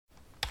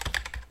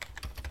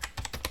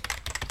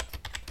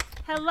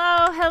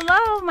Hello,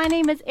 hello. My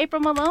name is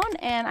April Malone,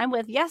 and I'm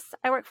with Yes,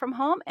 I Work From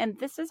Home, and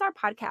this is our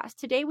podcast.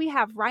 Today we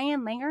have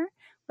Ryan Langer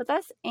with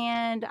us,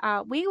 and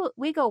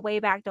we go way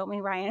back, don't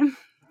we, Ryan?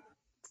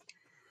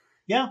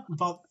 Yeah,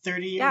 about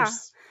 30 Yeah.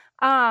 years.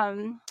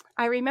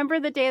 I remember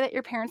the day that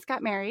your parents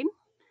got married,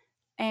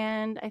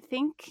 and I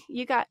think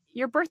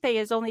your birthday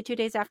is only 2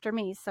 days after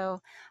me.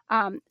 So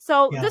Yeah.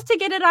 just to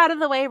get it out of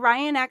the way,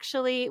 Ryan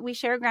we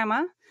share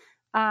grandma.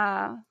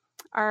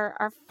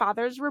 Our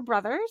fathers were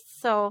brothers,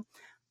 so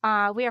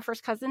we are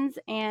first cousins,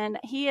 and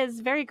he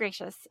is very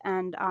gracious,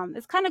 and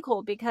it's kind of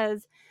cool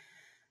because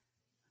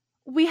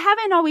we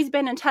haven't always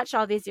been in touch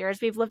all these years.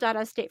 We've lived out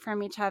of state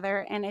from each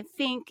other, and I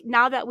think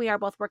now that we are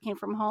both working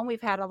from home, we've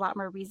had a lot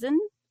more reason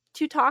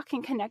to talk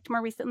and connect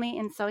more recently,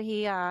 and so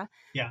he Yeah.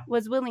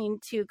 was willing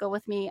to go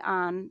with me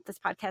on this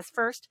podcast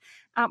first.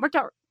 Worked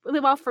out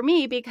really well for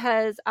me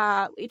because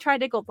we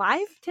tried to go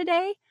live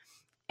today,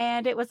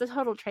 and it was a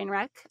total train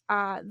wreck.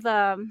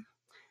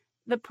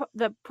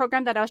 The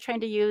program that I was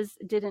trying to use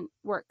didn't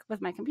work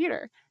with my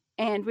computer,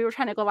 and we were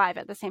trying to go live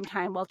at the same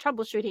time while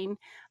troubleshooting,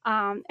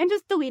 and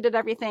just deleted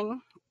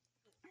everything.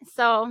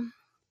 So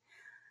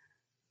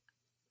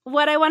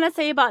what I want to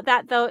say about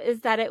that, though,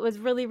 is that it was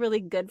really, really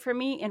good for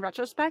me in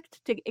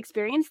retrospect to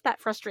experience that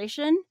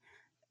frustration,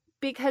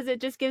 because it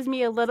just gives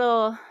me a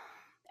little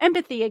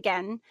empathy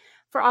again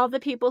for all the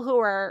people who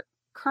are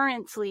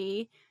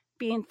currently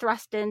being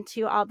thrust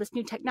into all this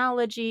new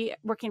technology,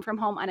 working from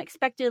home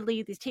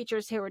unexpectedly, these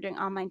teachers who are doing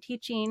online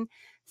teaching.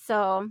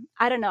 So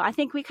I don't know. I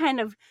think we kind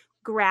of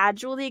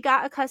gradually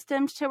got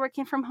accustomed to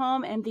working from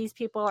home, and these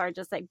people are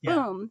just like, Yeah.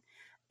 boom.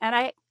 And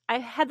I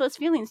had those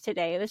feelings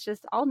today. It was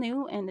just all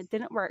new and it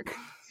didn't work.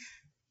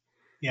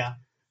 Yeah.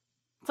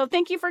 So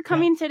thank you for Yeah.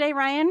 coming today,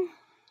 Ryan.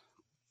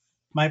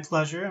 My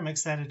pleasure. I'm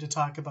excited to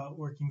talk about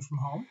working from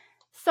home.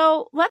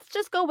 So let's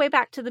just go way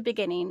back to the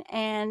beginning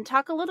and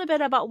talk a little bit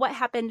about what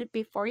happened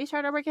before you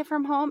started working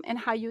from home and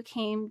how you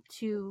came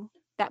to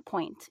that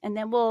point. And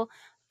then we'll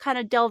kind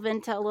of delve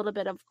into a little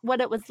bit of what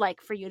it was like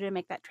for you to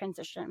make that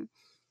transition.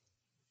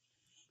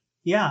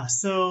 Yeah.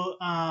 So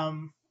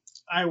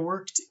I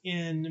worked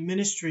in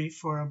ministry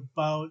for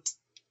about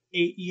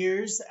 8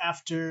 years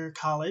after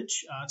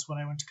college. That's what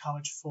I went to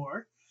college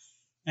for.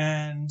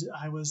 And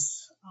I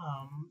was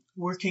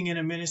working in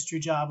a ministry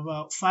job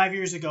about 5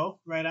 years ago,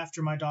 right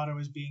after my daughter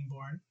was being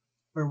born,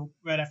 or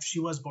right after she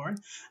was born.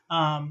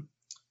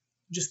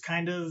 Just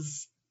kind of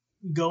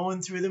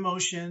going through the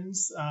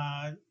motions,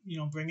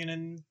 bringing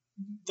in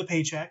the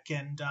paycheck.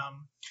 And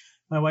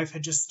my wife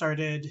had just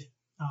started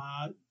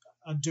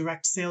a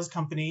direct sales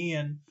company,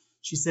 and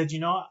she said, you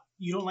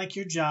don't like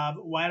your job.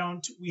 Why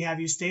don't we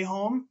have you stay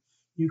home?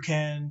 You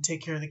can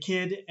take care of the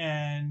kid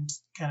and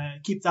kind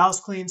of keep the house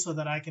clean so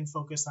that I can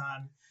focus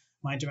on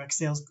my direct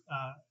sales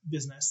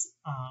business.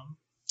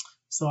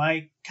 So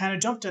I kind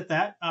of jumped at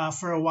that.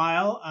 For a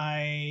while,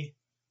 I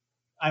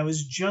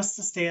was just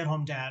a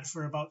stay-at-home dad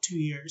for about 2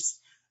 years,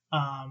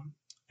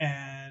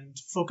 and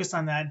focused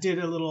on that. Did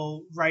a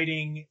little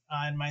writing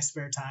in my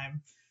spare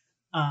time,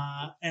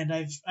 and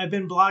I've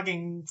been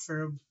blogging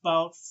for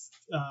about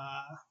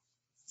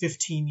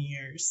 15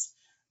 years.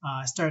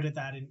 I started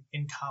that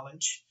in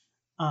college.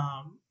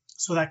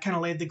 So that kind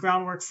of laid the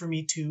groundwork for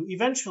me to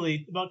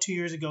eventually, about 2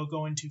 years ago,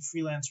 go into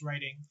freelance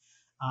writing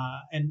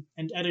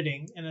and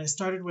editing. And I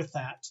started with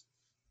that,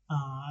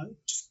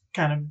 just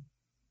kind of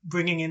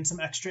bringing in some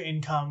extra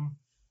income,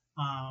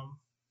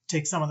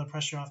 take some of the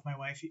pressure off my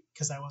wife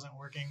because I wasn't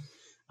working.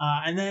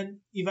 And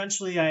then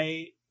eventually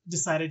I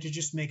decided to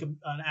just make an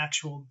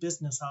actual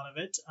business out of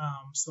it.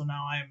 So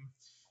now I'm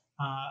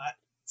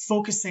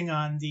focusing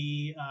on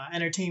the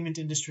entertainment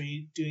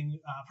industry, doing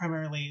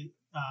primarily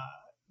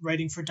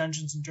writing for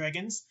Dungeons and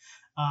Dragons,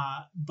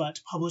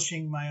 but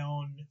publishing my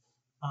own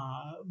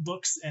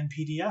books and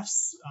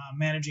PDFs,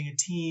 managing a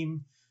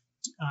team,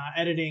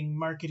 editing,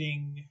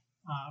 marketing,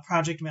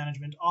 project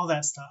management, all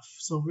that stuff.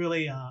 So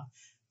really,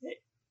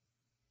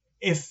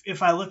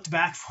 if I looked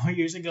back 4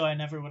 years ago, I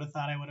never would have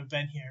thought I would have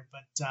been here.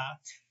 But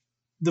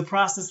the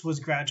process was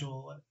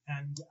gradual,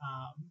 and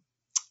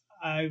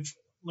I've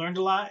learned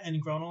a lot and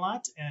grown a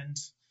lot, and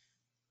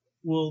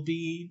will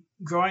be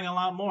growing a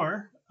lot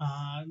more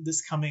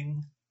this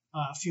coming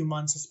few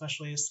months,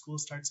 especially as school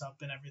starts up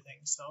and everything.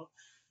 So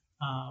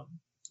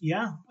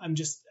yeah,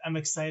 I'm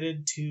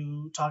excited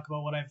to talk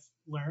about what I've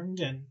learned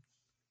and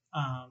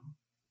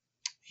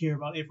hear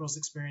about April's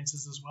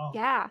experiences as well.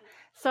 Yeah.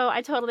 So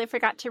I totally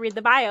forgot to read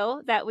the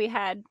bio that we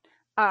had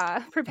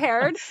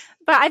prepared,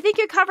 but I think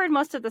you covered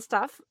most of the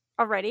stuff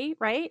already,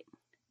 right?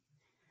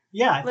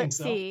 Yeah, I think Let's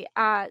so. see.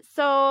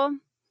 So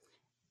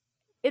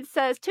it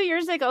says 2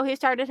 years ago, he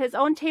started his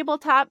own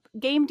tabletop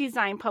game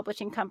design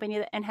publishing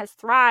company and has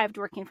thrived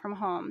working from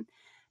home.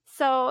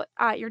 So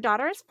your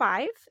daughter is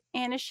 5,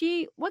 and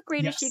what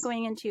grade is she Yes.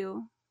 going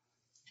into?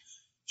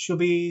 She'll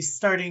be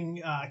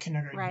starting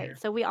kindergarten Right. here.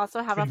 So we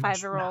also have a pretty much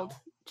 5-year-old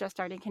now. just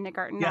starting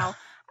kindergarten Yeah. now.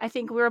 I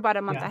think we're about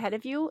a month Yeah. ahead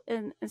of you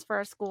as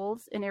far as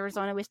schools in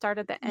Arizona. We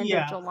started the end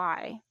Yeah. of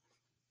July.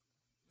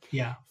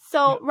 Yeah.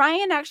 So Yeah.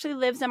 Ryan actually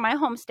lives in my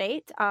home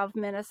state of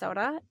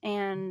Minnesota,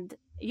 and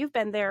you've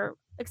been there,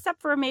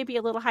 except for maybe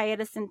a little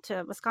hiatus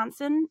into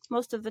Wisconsin,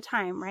 most of the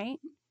time, right?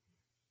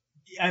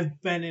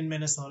 I've been in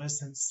Minnesota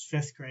since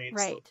fifth grade,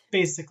 so Right.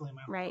 basically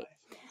my whole Right.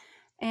 life.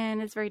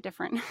 And it's very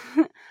different.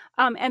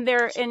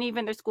 And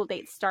even their school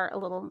dates start a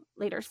little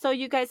later. So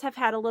you guys have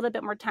had a little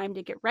bit more time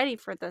to get ready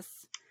for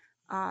this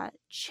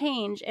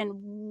change. And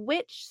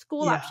which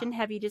school Yeah. option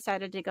have you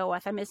decided to go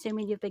with? I'm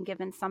assuming you've been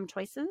given some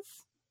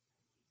choices.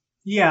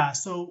 Yeah,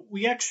 so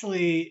we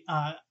actually,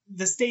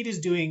 the state is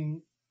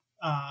doing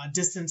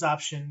distance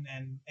option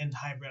and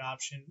hybrid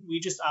option. We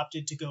just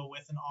opted to go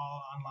with an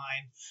all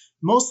online,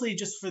 mostly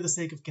just for the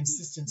sake of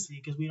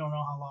consistency, because we don't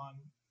know how long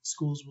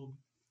schools will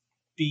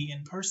be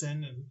in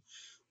person, and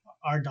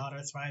our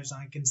daughter thrives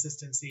on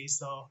consistency.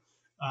 So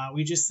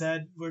we just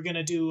said we're going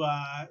to do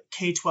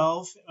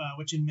K-12,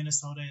 which in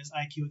Minnesota is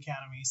IQ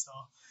Academy. So,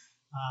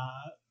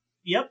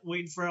 yep,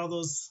 waiting for all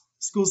those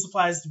school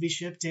supplies to be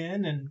shipped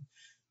in and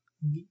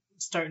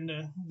starting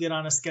to get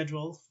on a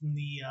schedule from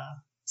the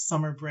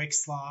summer break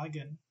slog,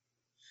 and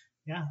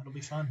yeah, it'll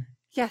be fun.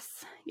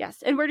 Yes,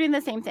 yes. And we're doing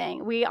the same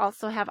thing. We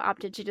also have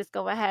opted to just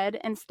go ahead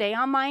and stay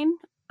online.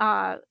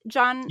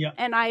 John Yep.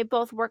 and I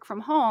both work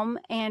from home,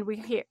 and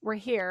we're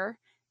here.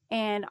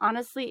 And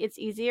honestly, it's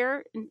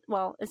easier.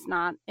 Well, it's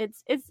not.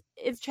 It's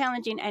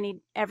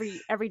challenging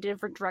every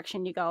different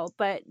direction you go,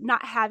 but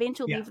not having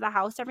to Yeah. leave the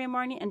house every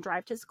morning and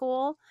drive to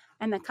school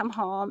and then come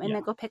home and Yeah.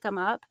 then go pick them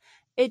up.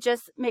 It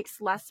just makes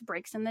less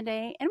breaks in the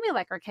day, and we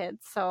like our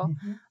kids, so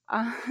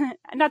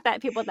not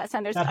that people that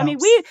send their. That I mean,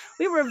 helps.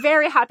 we were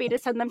very happy to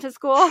send them to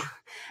school,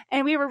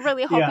 and we were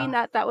really hoping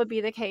Yeah. that would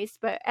be the case.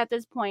 But at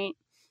this point,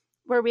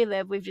 where we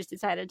live, we've just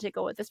decided to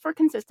go with this for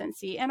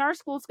consistency. And our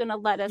school's going to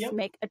let us Yep.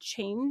 make a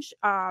change.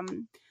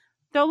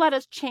 They'll let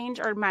us change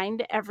our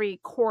mind every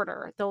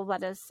quarter. They'll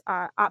let us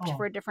opt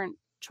for a different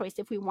choice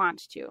if we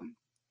want to.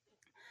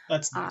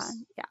 That's nice.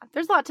 Yeah,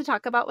 there's a lot to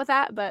talk about with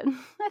that, but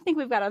I think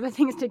we've got other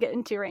things to get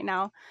into right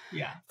now.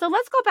 Yeah. So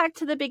let's go back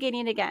to the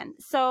beginning again.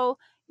 So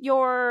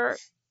your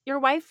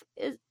wife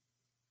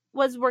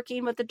was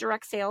working with the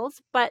direct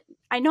sales, but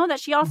I know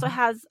that she also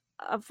has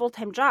a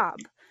full-time job.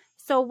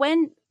 So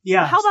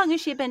how long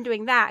has she been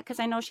doing that? Because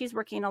I know she's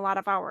working a lot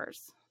of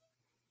hours.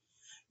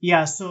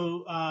 Yeah,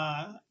 so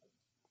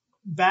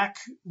back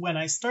when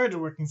I started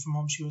working from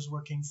home, she was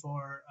working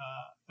for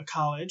a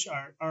college,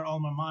 our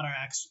alma mater,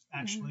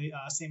 actually,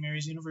 St.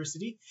 Mary's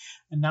University.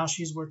 And now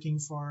she's working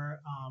for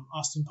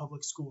Austin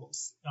Public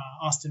Schools,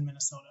 Austin,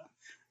 Minnesota,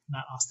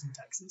 not Austin,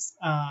 Texas.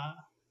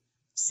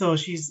 So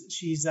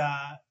she's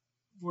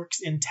works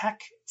in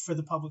tech for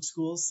the public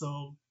schools,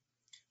 so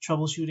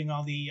troubleshooting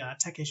all the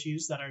tech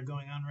issues that are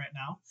going on right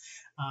now.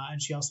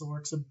 And she also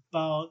works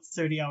about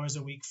 30 hours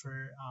a week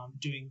for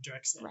doing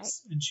direct sales. Right.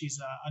 And she's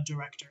a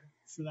director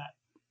for that.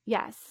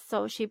 Yes.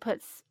 So she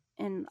puts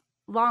in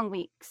long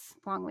weeks.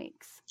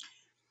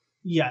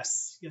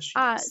 Yes. Yes, she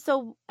does.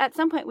 So at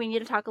some point we need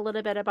to talk a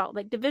little bit about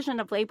like division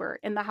of labor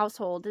in the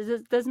household.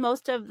 Does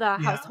most of the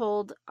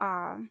household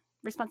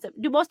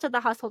do most of the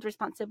household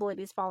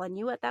responsibilities fall on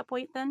you at that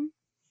point then?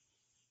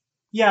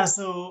 Yeah.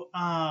 So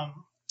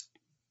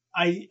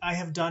I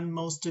have done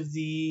most of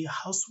the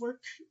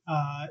housework,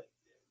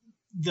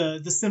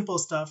 the simple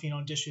stuff,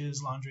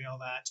 dishes, laundry, all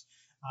that.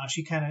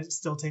 She kind of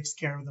still takes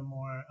care of the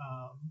more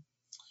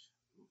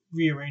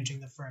rearranging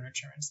the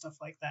furniture and stuff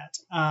like that.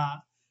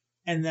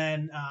 And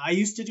then I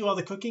used to do all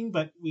the cooking,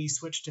 but we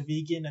switched to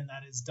vegan, and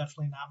that is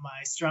definitely not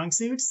my strong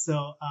suit.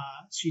 So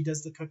she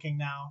does the cooking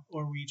now,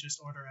 or we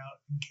just order out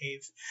in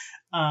Cave.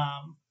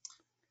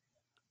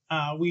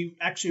 We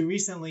actually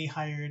recently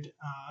hired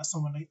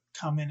someone to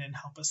come in and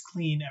help us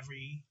clean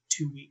every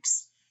 2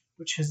 weeks,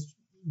 which has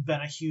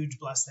been a huge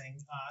blessing,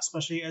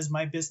 especially as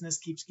my business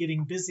keeps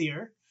getting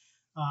busier.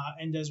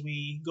 And as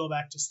we go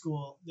back to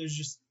school, there's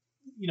just,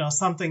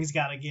 something's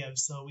got to give.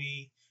 So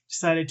we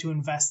decided to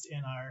invest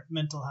in our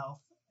mental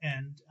health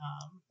and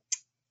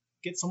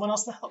get someone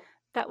else to help.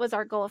 That was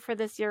our goal for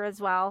this year as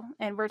well.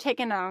 And we're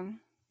taking a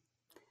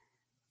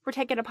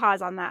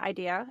pause on that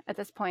idea at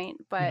this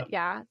point, but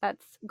yeah,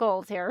 that's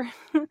goals here.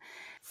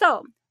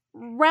 So,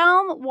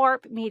 Realm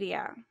Warp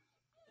Media.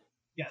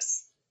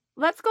 Yes.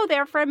 Let's go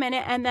there for a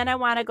minute, and then I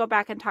want to go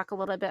back and talk a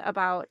little bit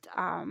about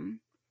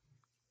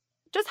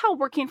just how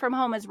working from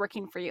home is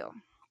working for you.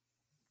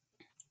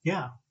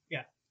 Yeah.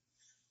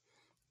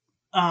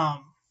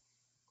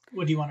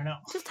 What do you want to know?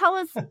 Just tell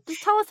us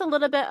a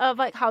little bit of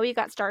like how you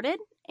got started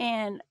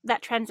and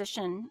that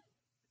transition.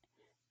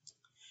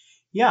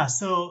 Yeah.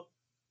 So,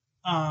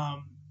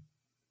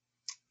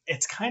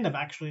 it's kind of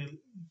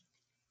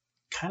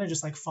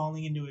just like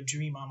falling into a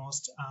dream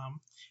almost.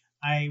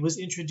 I was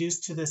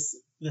introduced to this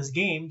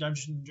game,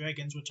 Dungeons and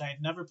Dragons, which I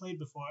had never played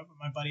before, but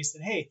my buddy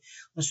said, hey,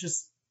 let's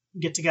just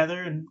get together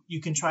and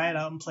you can try it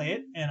out and play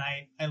it. And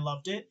I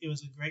loved it. It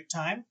was a great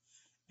time.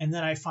 And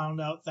then I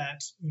found out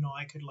that,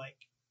 I could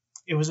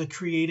it was a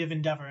creative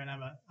endeavor, and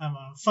I'm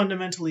a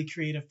fundamentally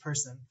creative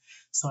person.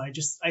 So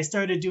I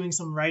started doing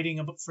some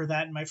writing for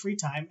that in my free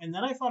time. And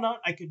then I found out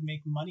I could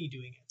make money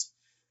doing it.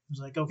 I was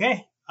like,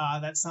 okay,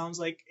 that sounds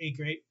like a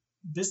great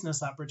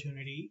business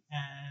opportunity.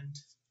 And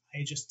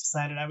I just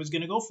decided I was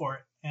going to go for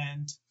it.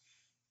 And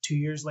 2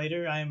 years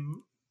later,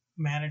 I'm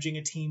managing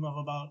a team of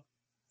about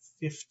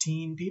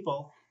 15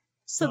 people.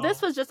 So this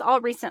So was just all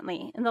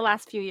recently in the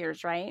last few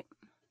years, right?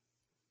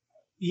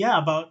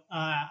 yeah,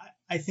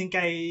 I think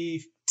I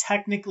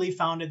technically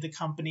founded the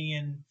company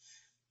in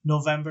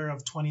November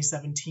of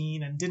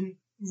 2017 and didn't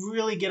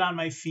really get on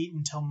my feet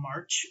until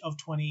March of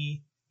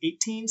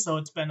 2018. So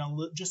it's been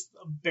just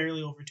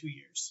barely over 2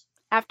 years.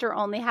 After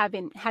only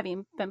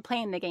having been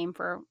playing the game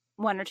for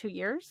 1 or 2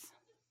 years.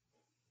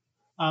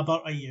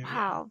 About a year, yeah.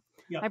 Wow.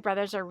 Yep. My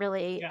brothers are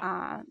really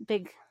Yeah.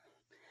 big.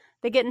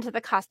 They get into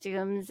the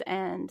costumes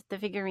and the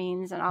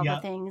figurines and all the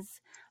Yep.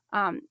 things.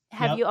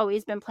 Have you Yep.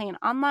 always been playing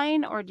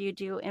online or do you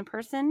do in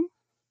person?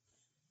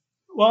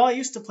 Well, I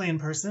used to play in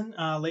person.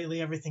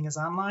 Lately, everything is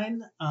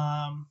online.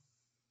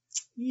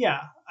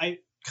 Yeah, I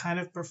kind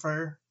of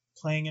prefer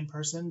playing in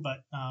person,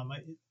 but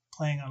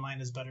playing online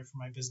is better for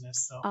my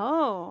business. So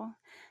Oh,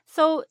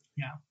 so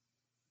yeah.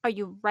 are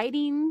you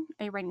writing?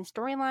 Are you writing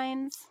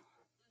storylines?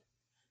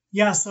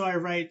 Yeah, so I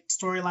write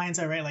storylines.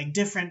 I write like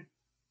different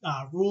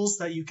rules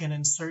that you can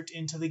insert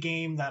into the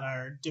game that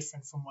are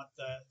different from what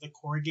the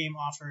core game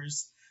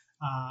offers.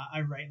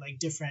 I write like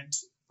different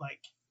like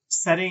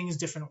settings,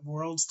 different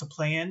worlds to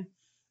play in.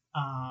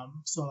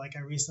 So like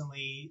I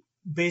recently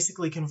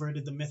basically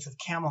converted the myth of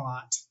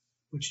Camelot,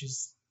 which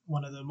is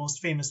one of the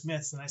most famous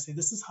myths, and I say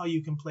this is how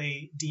you can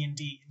play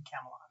D&D in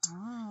Camelot.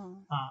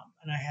 Oh,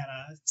 And I had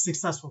a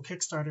successful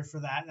Kickstarter for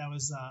that. That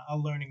was a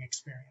learning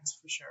experience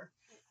for sure.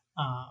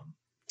 Um,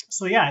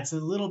 so yeah, it's a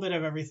little bit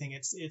of everything.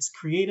 It's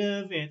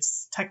creative,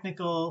 it's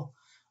technical,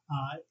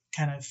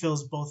 kind of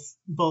fills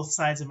both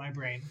sides of my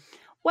brain.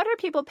 what are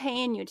people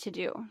paying you to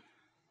do?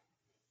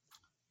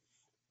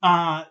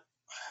 Uh,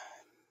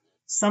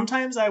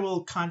 Sometimes I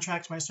will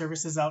contract my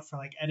services out for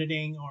like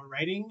editing or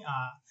writing.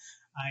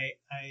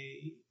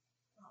 I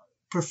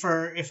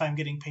prefer if I'm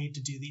getting paid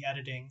to do the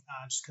editing,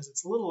 just because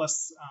it's a little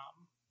less,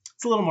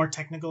 it's a little more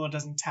technical. It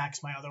doesn't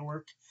tax my other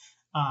work.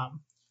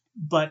 Um,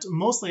 but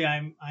mostly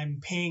I'm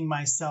paying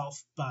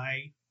myself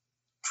by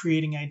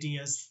creating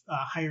ideas,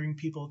 hiring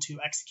people to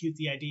execute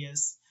the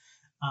ideas,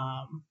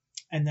 um,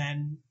 and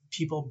then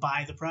people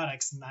buy the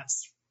products, and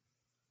that's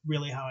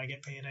really how I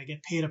get paid. I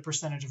get paid a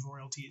percentage of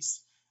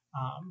royalties,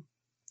 um,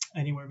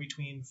 anywhere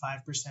between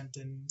 5%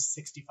 and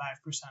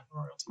 65%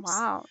 royalties.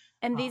 Wow.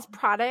 And these Um,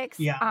 products,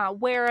 yeah,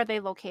 where are they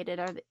located?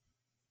 Are they...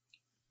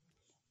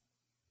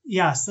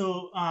 yeah.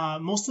 So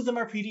most of them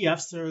are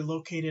PDFs. They're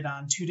located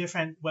on two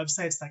different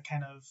websites that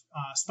kind of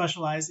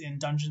specialize in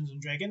Dungeons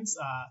and Dragons,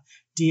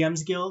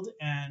 DM's Guild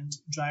and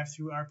Drive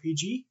Through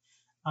RPG.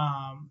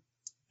 Um,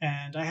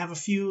 and I have a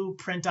few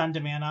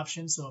print-on-demand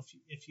options. So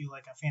if you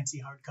like a fancy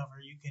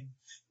hardcover, you can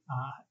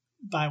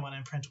buy one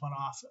and print one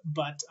off.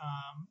 But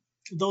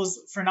those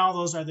for now,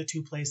 those are the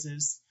two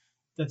places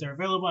that they're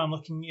available. I'm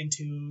looking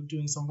into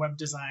doing some web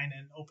design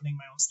and opening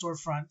my own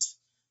storefront.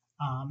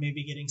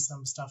 Maybe getting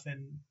some stuff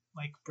in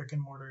like brick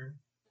and mortar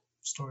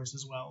stores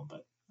as well.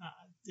 But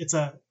it's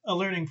a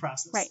learning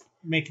process, Right.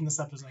 making this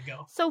up as I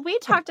go. So we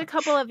talked a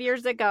couple of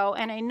years ago,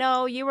 and I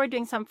know you were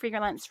doing some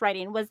freelance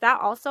writing. Was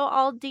that also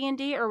all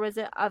D&D, or was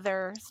it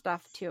other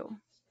stuff too?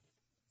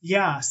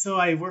 Yeah, so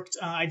I worked.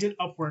 I did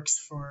Upworks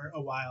for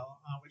a while,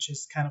 which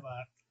is kind of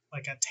a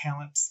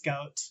talent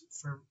scout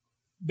for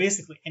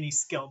basically any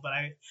skill. But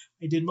I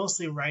did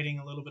mostly writing,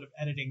 a little bit of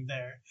editing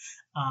there,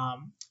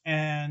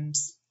 and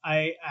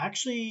I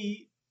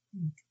actually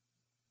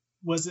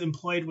was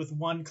employed with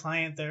one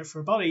client there for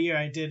about a year.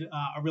 I did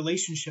a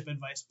relationship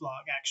advice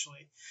blog,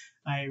 actually.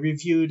 I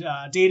reviewed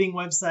dating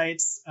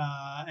websites,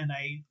 and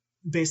I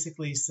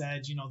basically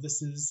said,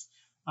 this is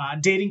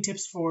dating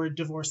tips for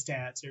divorced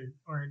dads,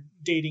 or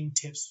dating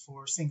tips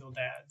for single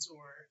dads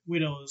or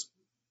widows,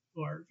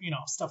 or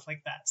stuff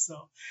like that.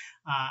 So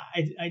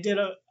I did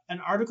an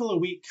article a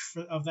week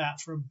of that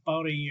for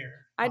about a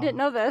year. I didn't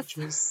know this.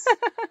 Which was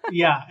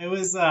yeah, it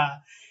was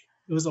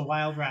a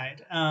wild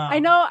ride. I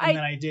know. And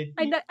then I did.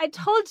 I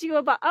told you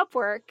about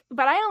Upwork,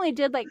 but I only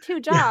did like 2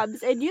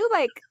 jobs, and you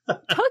like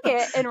took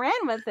it and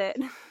ran with it.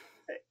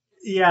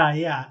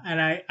 Yeah.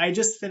 And I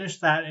just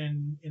finished that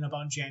in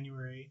about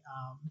January.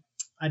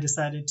 I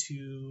decided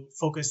to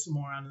focus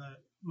more on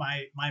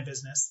my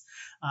business,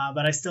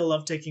 but I still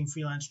love taking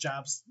freelance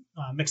jobs,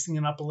 mixing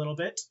it up a little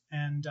bit.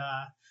 And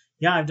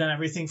yeah, I've done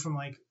everything from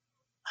like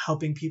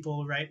helping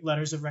people write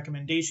letters of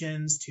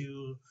recommendations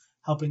to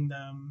helping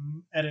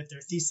them edit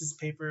their thesis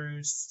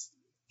papers.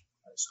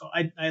 So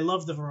I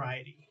love the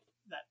variety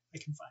that I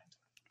can find.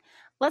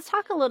 Let's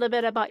talk a little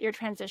bit about your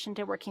transition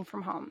to working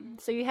from home.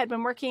 So you had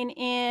been working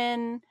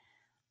in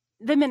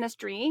the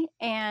ministry,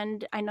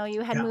 and I know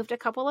you had Yeah. moved a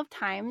couple of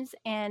times.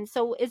 And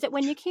so is it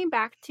when you came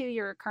back to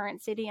your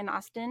current city in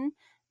Austin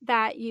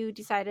that you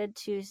decided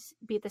to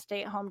be the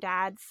stay-at-home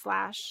dad /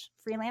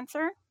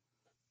 freelancer?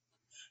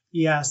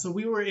 Yeah, so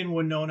we were in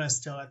Winona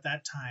still at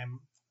that time,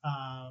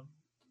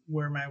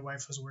 where my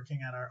wife was working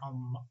at our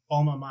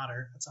alma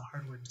mater. That's a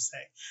hard word to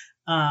say.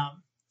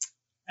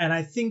 And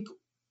I think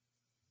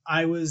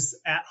I was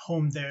at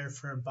home there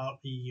for about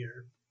a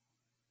year.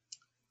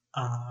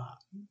 uh,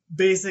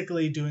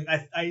 basically doing,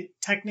 I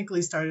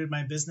technically started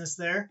my business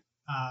there.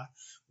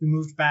 We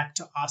moved back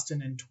to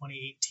Austin in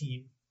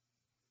 2018,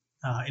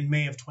 in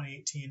May of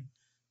 2018.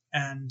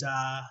 And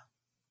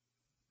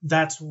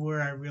that's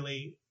where I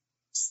really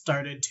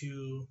started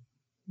to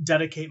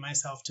dedicate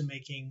myself to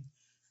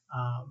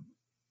um,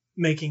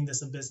 making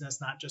this a business,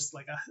 not just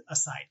like a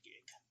side gig.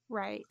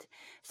 Right.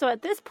 So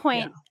at this Yeah.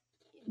 point,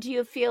 do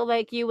you feel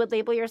like you would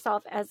label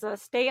yourself as a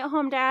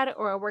stay-at-home dad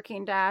or a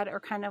working dad or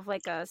kind of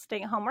like a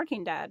stay-at-home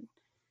working dad?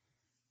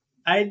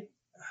 I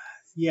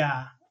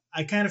yeah,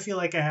 I kind of feel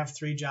like I have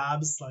three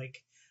jobs.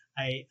 Like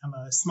I'm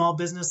a small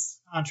business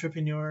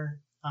entrepreneur.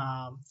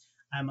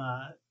 I'm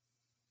a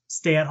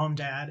stay-at-home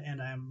dad,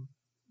 and I'm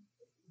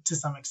to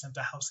some extent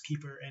a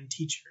housekeeper and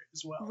teacher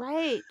as well.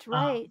 Right,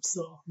 right.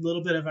 So a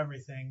little bit of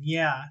everything.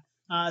 Yeah.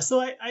 So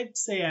I'd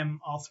say I'm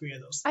all three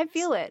of those I things.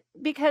 feel it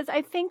because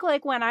I think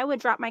like when I would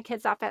drop my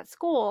kids off at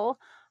school,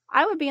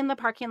 I would be in the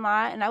parking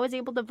lot and I was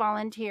able to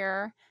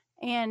volunteer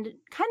and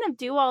kind of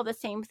do all the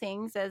same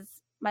things as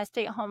my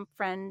stay-at-home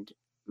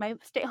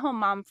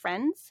mom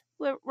friends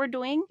were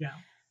doing. Yeah.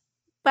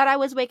 But I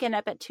was waking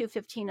up at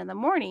 2:15 in the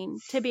morning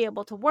to be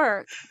able to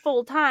work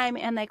full time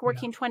and like Yeah.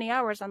 working 20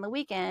 hours on the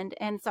weekend.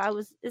 And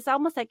so it's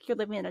almost like you're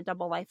living a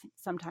double life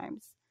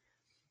sometimes.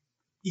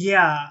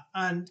 Yeah,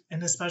 and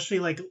especially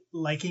like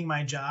liking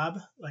my job,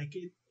 like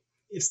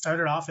it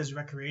started off as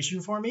recreation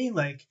for me.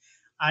 Like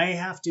I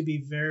have to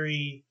be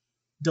very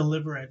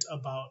deliberate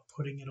about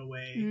putting it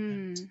away,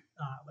 and Mm.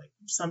 like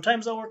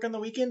sometimes I'll work on the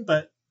weekend,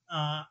 but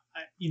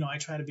I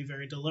try to be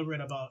very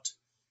deliberate about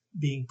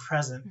being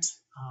present.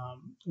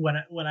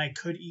 When I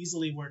could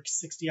easily work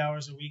 60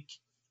 hours a week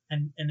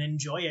and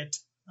enjoy it,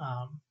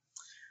 um,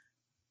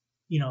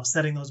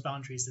 setting those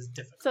boundaries is So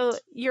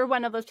difficult. you're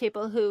one of those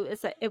people who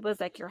it was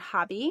like your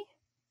hobby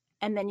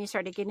and then you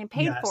started getting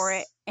paid for it.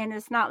 Yes. And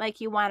it's not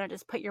like you want to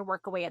just put your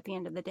work away at the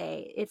end of the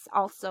day. It's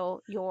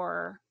also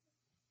your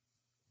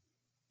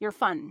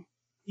fun.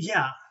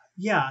 Yeah,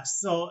 yeah.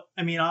 So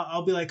I mean,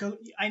 I'll be like, oh,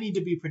 I need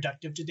to be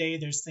productive today.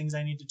 There's things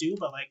I need to do,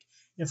 but like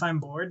if I'm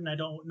bored and I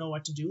don't know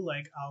what to do,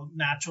 like I'll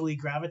naturally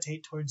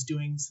gravitate towards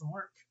doing some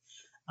work,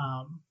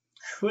 um,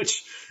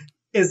 which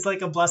is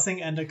like a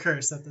blessing and a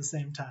curse at the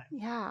same time.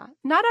 Yeah.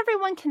 Not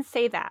everyone can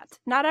say that.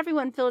 Not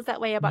everyone feels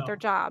that way about their No,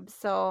 job.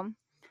 So,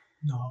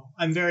 no,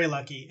 I'm very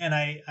lucky, and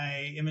I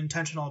am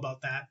intentional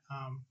about that,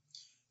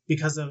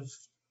 because of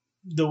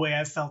the way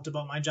I've felt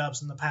about my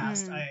jobs in the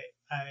past. mm,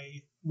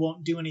 I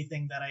won't do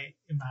anything that I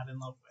am not in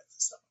love with.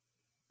 So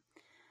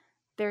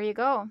there you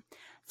go.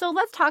 So,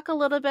 let's talk a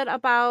little bit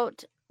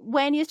about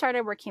when you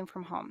started working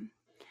from home.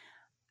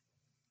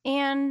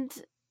 And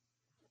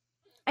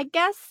I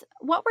guess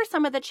what were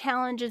some of the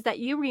challenges that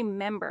you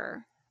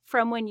remember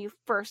from when you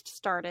first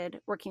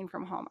started working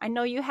from home? I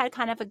know you had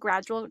kind of a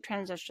gradual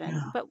transition,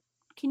 yeah, but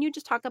can you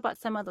just talk about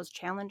some of those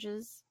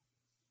challenges?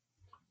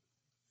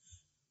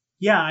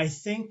 yeah. I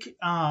think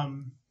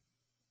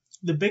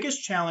the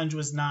biggest challenge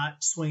was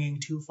not swinging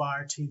too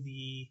far to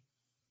the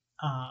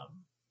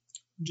um,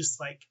 just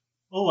like,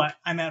 oh,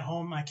 I'm at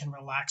home, I can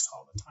relax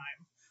all the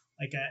time.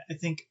 Like I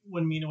think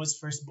when Mina was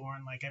first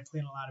born, like I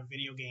played a lot of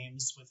video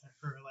games with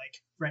her like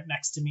right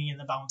next to me in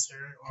the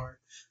bouncer, or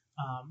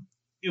um,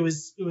 it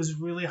was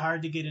really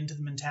hard to get into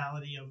the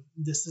mentality of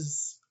this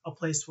is a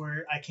place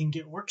where I can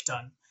get work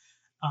done.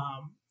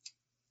 Um,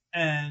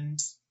 and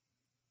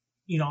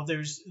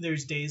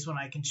there's days when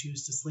I can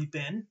choose to sleep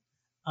in,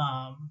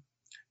 um,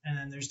 and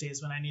then there's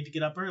days when I need to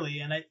get up early.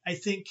 And I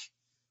think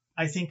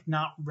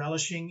not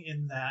relishing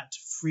in that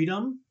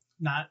freedom,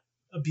 not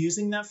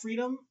abusing that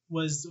freedom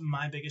was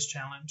my biggest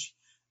challenge,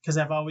 because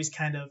I've always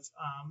kind of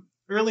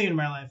early in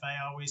my life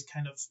I always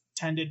kind of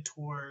tended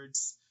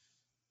towards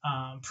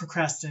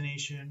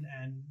procrastination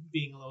and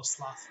being a little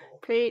slothful.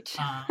 Preach.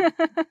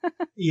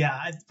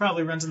 Yeah, it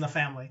probably runs in the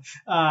family.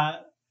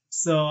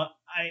 So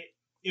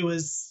it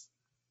was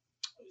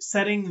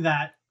setting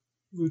that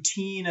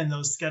routine and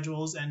those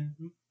schedules, and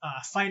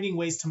finding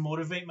ways to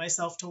motivate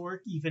myself to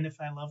work even if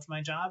I loved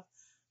my job.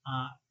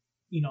 uh,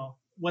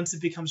 Once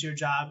it becomes your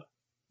job,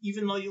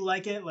 even though you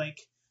like it, like,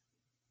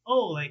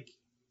 oh, like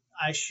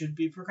I should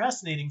be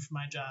procrastinating for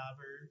my job,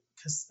 or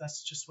because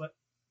that's just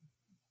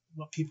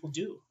what people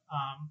do.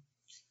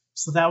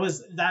 So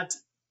that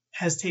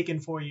has taken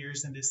 4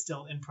 years and is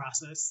still in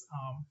process.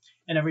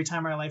 And every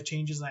time our life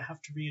changes, I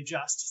have to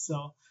readjust.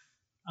 So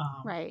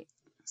um, Right.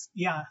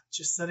 yeah,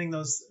 just setting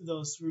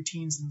those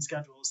routines and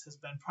schedules has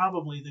been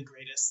probably the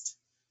greatest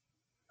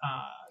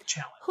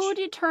Who challenge.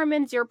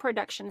 determines your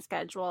production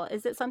schedule?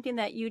 Is it something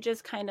that you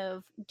just kind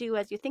of do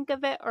as you think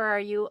of it, or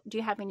do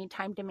you have any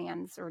time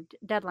demands or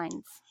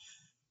deadlines?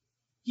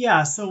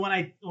 Yeah, so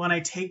when I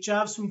take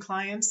jobs from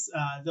clients,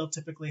 they'll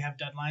typically have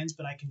deadlines,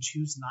 but I can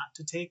choose not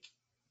to take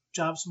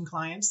jobs from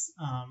clients.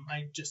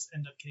 I just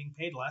end up getting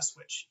paid less,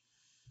 which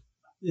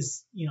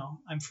is,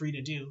 I'm free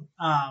to do.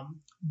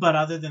 But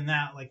other than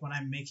that, like when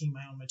I'm making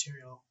my own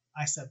material,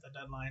 I set the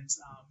deadlines,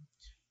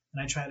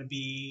 and I try to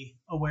be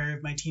aware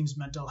of my team's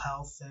mental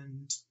health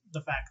and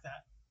the fact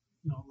that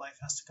life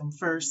has to come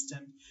first,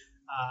 and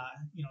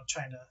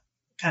trying to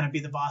kind of be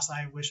the boss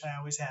I wish I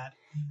always had.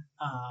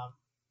 Um,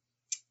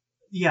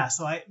 yeah,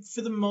 so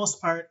for the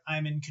most part,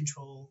 I'm in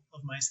control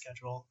of my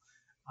schedule,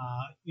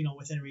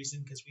 within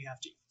reason because we have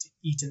to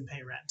eat and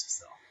pay rent.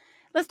 So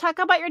Let's talk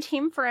about your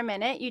team for a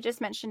minute. You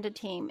just mentioned a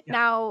team. yeah.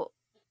 Now,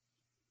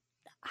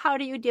 how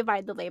do you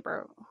divide the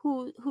labor?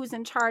 Who's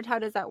in charge? How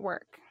does that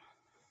work?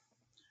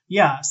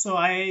 Yeah, so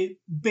I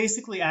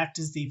basically act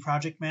as the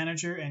project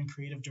manager and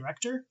creative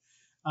director,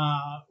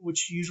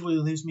 which usually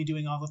leaves me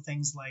doing all the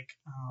things like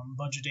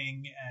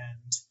budgeting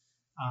and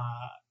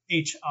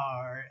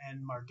HR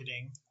and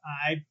marketing.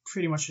 I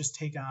pretty much just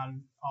take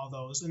on all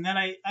those. And then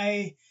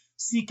I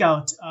seek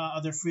out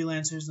other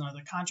freelancers and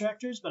other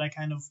contractors, but I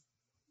kind of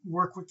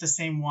work with the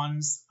same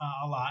ones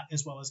a lot,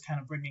 as well as kind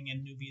of bringing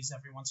in newbies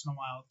every once in a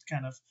while to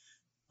kind of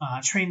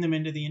train them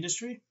into the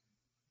industry.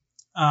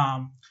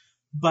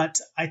 But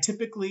I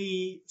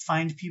typically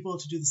find people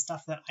to do the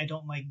stuff that I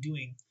don't like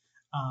doing.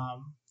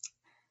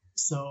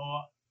 So,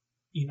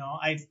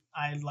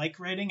 I like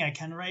writing. I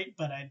can write,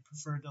 but I'd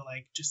prefer to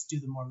like just do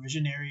the more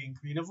visionary and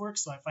creative work.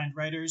 So I find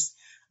writers.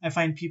 I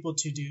find people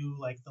to do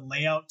like the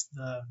layout,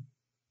 the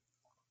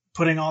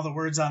putting all the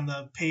words on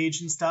the page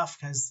and stuff,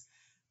 because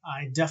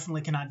I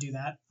definitely cannot do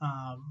that.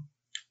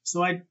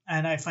 So I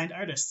find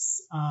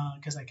artists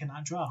because I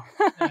cannot draw.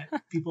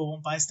 People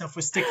won't buy stuff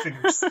with stick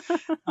figures.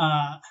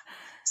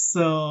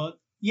 So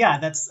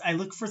yeah, I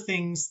look for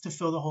things to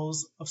fill the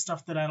holes of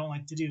stuff that I don't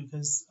like to do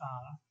because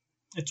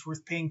it's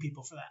worth paying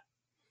people for that.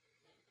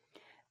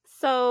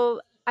 So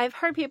I've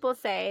heard people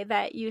say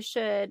that you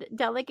should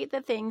delegate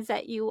the things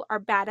that you are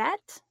bad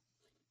at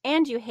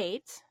and you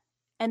hate,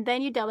 and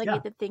then you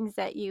delegate the things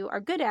that you are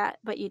good at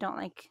but you don't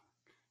like.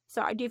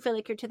 So do you feel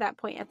like you're to that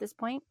point at this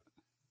point?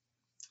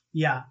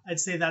 Yeah, I'd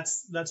say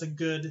that's a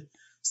good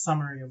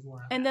summary of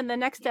where I'm And then the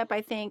next step,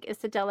 I think, is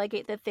to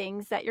delegate the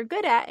things that you're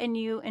good at and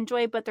you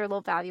enjoy, but they're low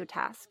value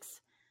tasks.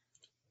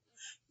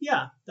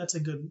 Yeah, that's a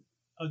good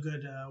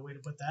way to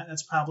put that.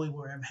 That's probably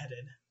where I'm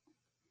headed.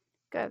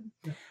 Good.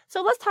 Yeah.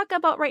 So let's talk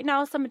about right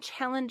now some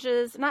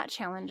not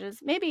challenges,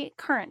 maybe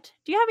current.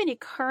 Do you have any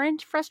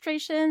current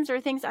frustrations or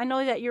things? I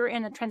know that you're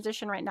in a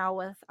transition right now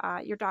with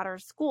your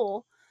daughter's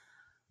school.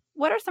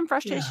 What are some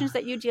frustrations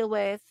that you deal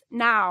with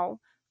now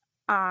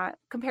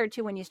compared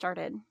to when you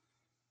started?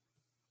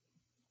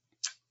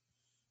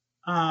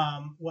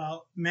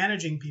 Well,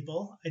 managing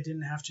people, I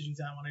didn't have to do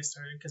that when I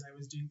started because I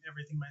was doing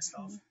everything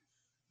myself.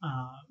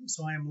 Mm-hmm.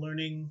 So I am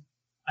learning.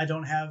 I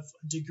don't have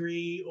a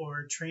degree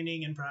or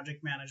training in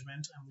project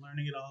management. I'm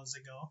learning it all as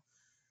I go.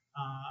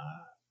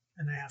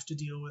 And I have to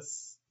deal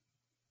with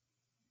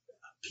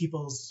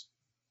people's,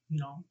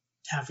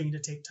 having to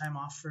take time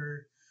off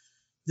for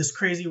this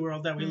crazy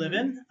world that we live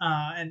in.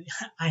 And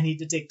I need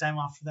to take time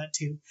off for that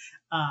too.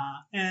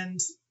 And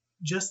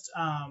just,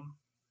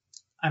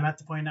 I'm at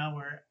the point now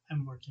where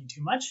I'm working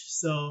too much.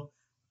 So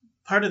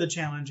part of the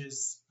challenge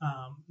is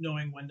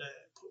knowing when to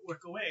put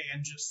work away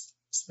and just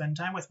spend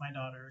time with my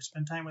daughter or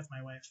spend time with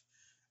my wife.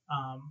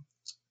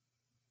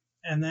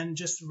 And then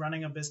just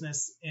running a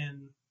business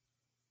in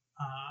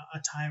a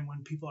time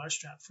when people are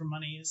strapped for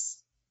money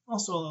is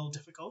also a little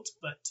difficult,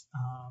 but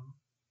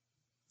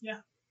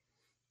yeah,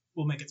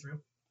 we'll make it through.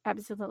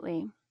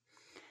 Absolutely.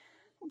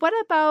 What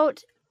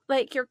about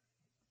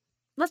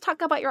let's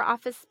talk about your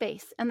office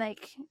space and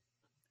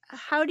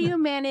how do you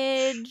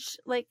manage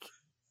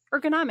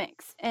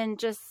ergonomics and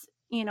just,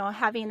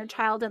 having a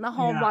child in the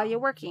home while you're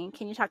working?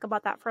 Can you talk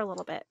about that for a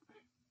little bit?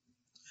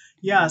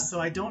 Yeah, so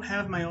I don't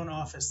have my own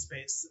office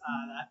space.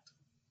 That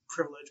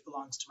privilege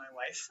belongs to my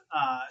wife.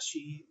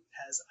 She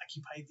has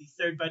occupied the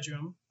third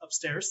bedroom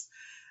upstairs,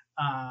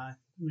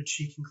 which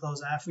she can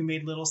close off. We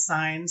made little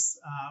signs,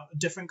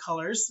 different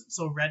colors.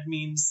 So red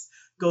means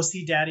go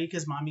see daddy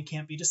because mommy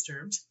can't be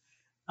disturbed.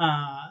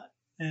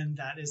 And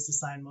that is the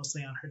sign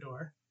mostly on her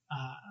door.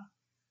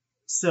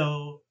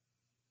 So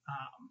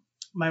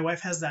my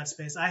wife has that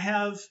space. I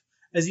have,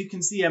 as you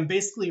can see, I'm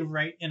basically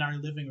right in our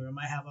living room.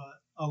 I have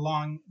a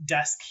long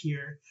desk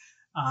here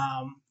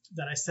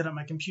that I set up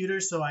my computer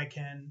so I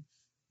can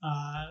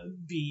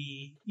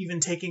be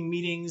even taking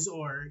meetings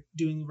or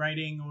doing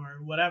writing or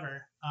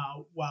whatever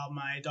while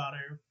my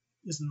daughter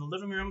is in the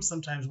living room,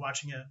 sometimes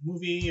watching a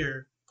movie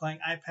or playing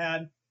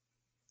iPad.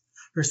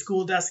 Her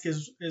school desk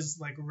is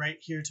like right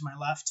here to my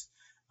left.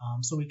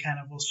 So we kind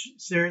of will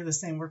share the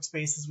same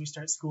workspace as we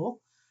start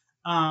school.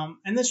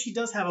 And then she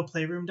does have a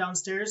playroom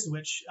downstairs,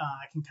 which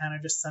I can kind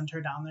of just send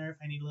her down there if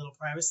I need a little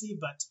privacy.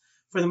 But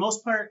for the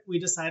most part, we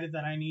decided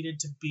that I needed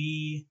to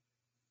be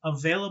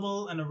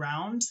available and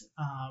around.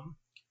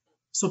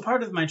 So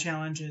part of my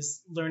challenge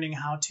is learning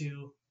how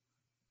to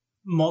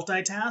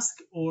multitask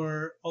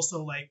or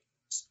also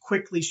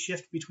quickly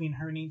shift between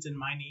her needs and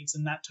my needs.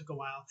 And that took a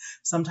while.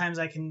 Sometimes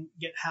I can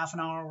get half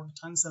an hour work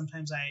done.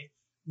 Sometimes I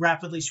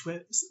rapidly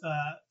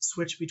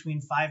switch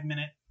between 5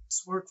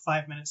 minutes work,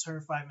 5 minutes her,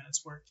 5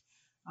 minutes work,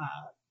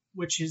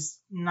 which is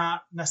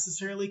not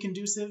necessarily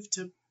conducive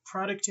to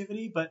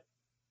productivity, but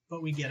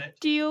but we get it.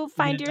 Do you We get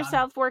find it done.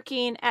 yourself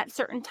working at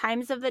certain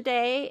times of the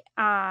day,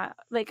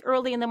 like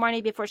early in the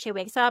morning before she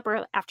wakes up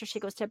or after she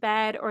goes to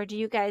bed? Or do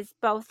you guys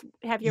both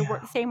have your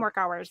Yeah. same work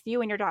hours, you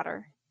and your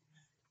daughter?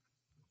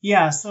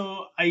 Yeah.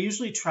 So I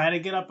usually try to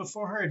get up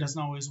before her. It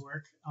doesn't always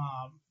work.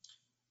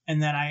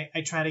 And then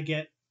I try to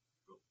get,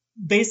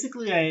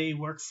 basically I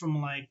work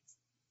from like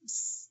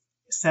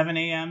 7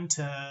 a.m.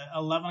 to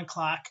 11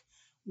 o'clock.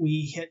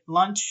 We hit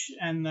lunch,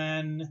 and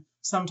then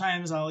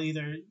sometimes I'll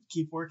either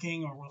keep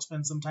working or we'll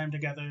spend some time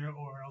together,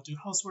 or I'll do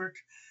housework.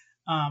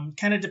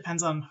 Kind of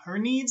depends on her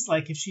needs.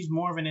 Like if she's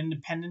more of an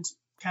independent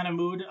kind of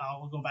mood,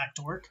 I'll go back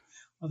to work.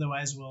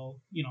 Otherwise, we'll,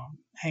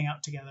 hang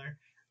out together.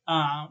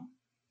 Um,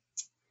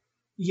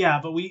 yeah,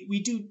 but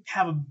we do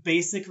have a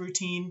basic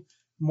routine.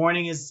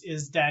 Morning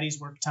is daddy's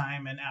work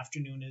time, and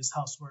afternoon is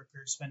housework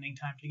or spending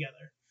time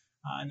together.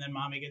 And then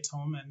mommy gets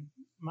home, and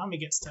mommy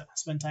gets to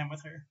spend time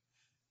with her.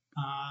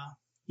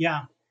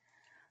 Yeah.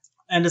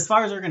 And as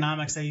far as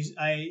ergonomics,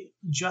 I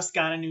just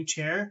got a new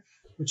chair,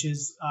 which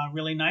is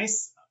really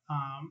nice.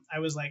 I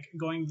was like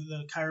going to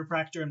the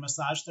chiropractor and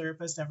massage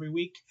therapist every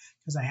week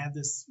because I had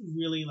this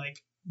really like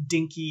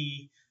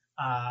dinky,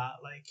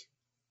 like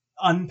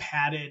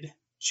unpadded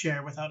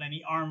chair without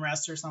any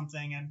armrests or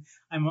something. And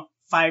I'm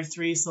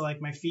 5'3", so like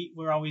my feet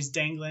were always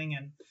dangling,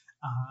 and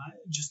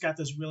just got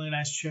this really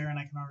nice chair, and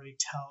I can already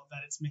tell that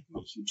it's making a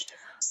huge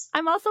difference.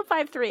 I'm also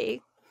 5'3".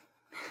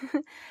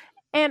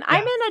 And Yeah.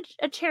 I'm in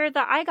a chair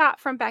that I got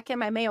from back in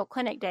my Mayo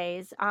Clinic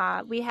days.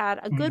 We had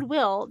a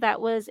Goodwill that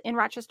was in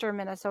Rochester,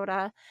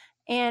 Minnesota.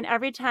 And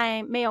every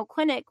time Mayo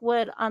Clinic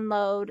would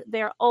unload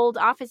their old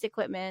office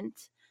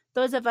equipment,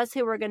 those of us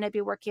who were going to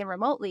be working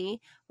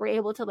remotely were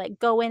able to like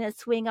go in and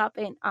swing up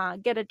and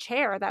get a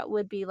chair that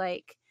would be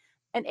like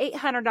an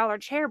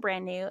 $800 chair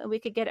brand new, and we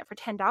could get it for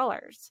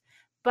 $10.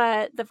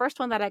 But the first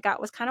one that I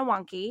got was kind of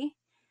wonky.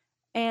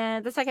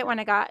 And the second one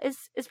I got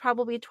is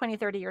probably 20,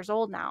 30 years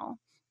old now.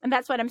 And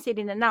that's what I'm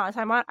sitting in now.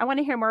 So I want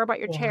to hear more about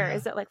your chair. Yeah.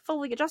 Is it like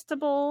fully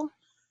adjustable?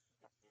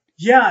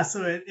 Yeah,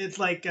 so it's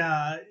like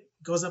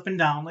goes up and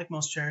down like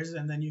most chairs,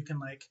 and then you can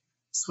like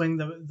swing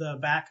the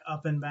back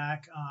up and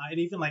back. It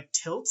even like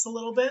tilts a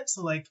little bit,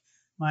 so like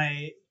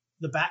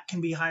the back can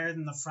be higher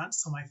than the front,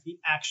 so my feet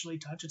actually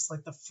touch. It's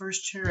like the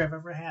first chair I've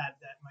ever had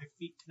that my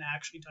feet can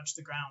actually touch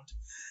the ground.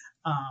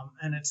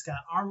 And it's got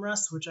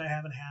armrests, which I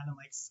haven't had in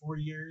like 4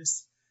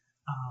 years.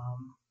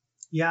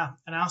 Yeah,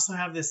 and I also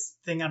have this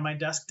thing on my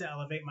desk to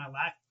elevate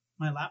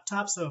my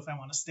laptop, so if I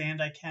want to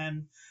stand, I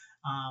can.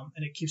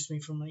 And it keeps me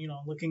from,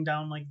 looking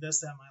down like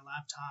this at my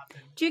laptop.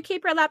 And do you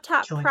keep your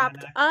laptop killing propped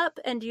my neck. up,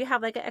 and do you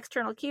have like an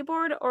external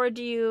keyboard, or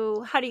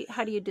how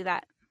do you do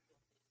that?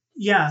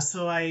 Yeah,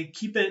 so I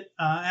keep it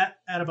at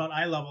about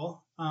eye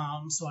level,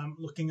 so I'm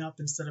looking up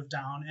instead of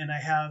down, and I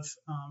have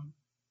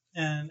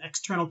an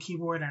external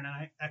keyboard and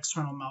an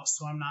external mouse,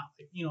 so I'm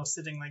not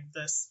sitting like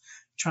this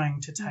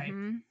trying to type.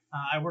 Mm-hmm.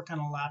 I work on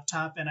a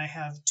laptop, and I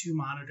have 2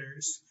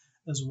 monitors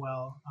as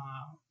well,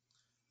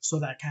 so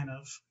that kind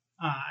of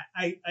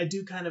I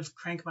do kind of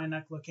crank my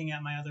neck looking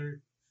at my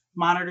other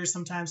monitors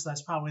sometimes, so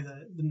that's probably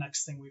the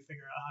next thing we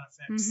figure out how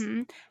to fix.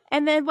 Mm-hmm.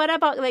 And then what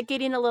about like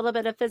getting a little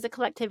bit of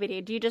physical activity?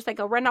 Do you just like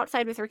go run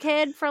outside with your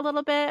kid for a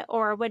little bit,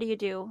 or what do you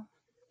do?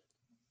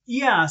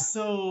 Yeah,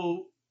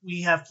 so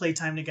we have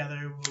playtime together.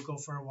 We'll go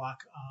for a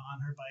walk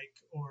on her bike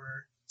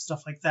or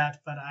stuff like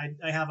that. But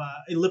I have a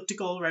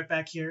elliptical right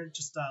back here,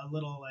 just a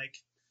little like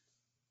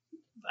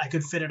I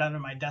could fit it under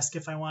my desk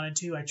if I wanted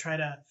to. I try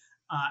to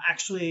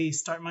actually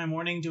start my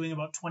morning doing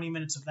about 20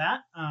 minutes of that,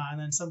 and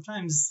then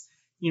sometimes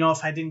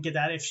if I didn't get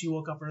that, if she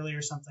woke up early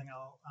or something,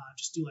 I'll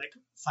just do like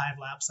 5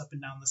 laps up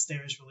and down the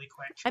stairs really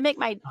quick. I make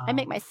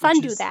my son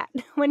do that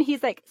when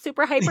he's like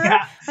super hyper.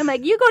 Yeah. I'm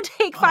like, you go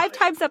take 5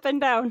 times up and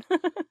down.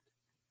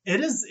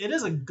 It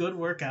is a good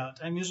workout.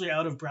 I'm usually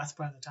out of breath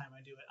by the time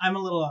I do it. I'm a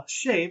little out of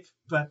shape,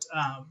 but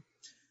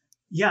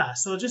yeah.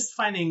 So just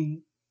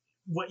finding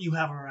what you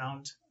have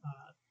around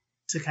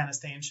to kind of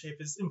stay in shape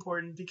is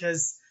important,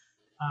 because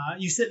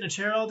you sit in a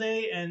chair all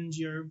day and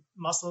your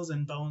muscles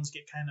and bones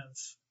get kind of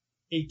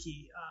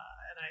achy,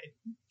 and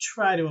I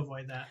try to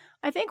avoid that.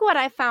 I think what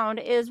I found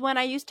is when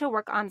I used to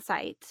work on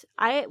site,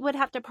 I would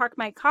have to park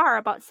my car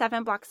about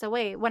 7 blocks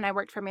away when I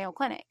worked for Mayo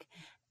Clinic.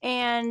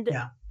 And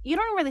you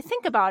don't really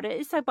think about it.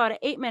 It's about an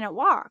 8-minute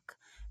walk.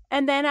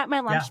 And then at my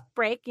lunch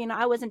break,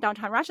 I was in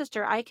downtown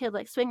Rochester. I could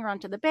like swing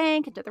around to the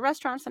bank and to the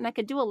restaurants, and I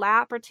could do a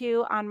lap or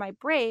 2 on my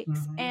breaks.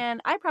 Mm-hmm.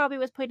 And I probably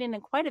was putting in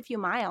quite a few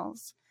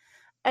miles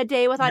a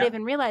day without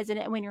even realizing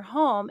it. And when you're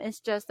home, it's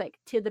just like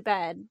to the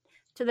bed,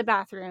 to the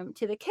bathroom,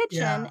 to the kitchen.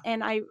 Yeah.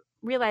 And I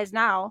realize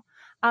now,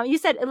 you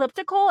said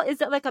elliptical.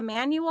 Is it like a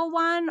manual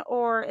one,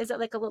 or is it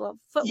like a little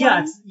foot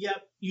one?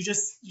 You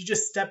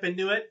just step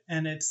into it,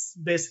 and it's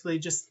basically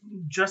just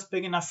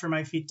big enough for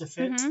my feet to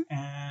fit. Mm-hmm.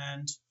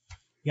 And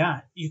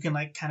you can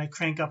like kind of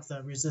crank up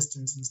the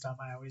resistance and stuff.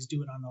 I always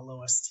do it on the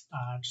lowest.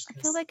 Just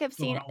I feel like I've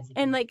seen it.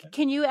 And like,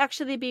 can you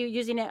actually be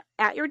using it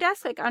at your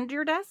desk, like under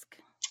your desk?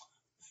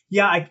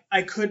 Yeah,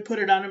 I could put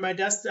it under my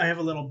desk. I have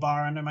a little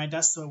bar under my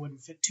desk, so it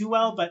wouldn't fit too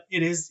well, but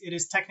it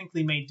is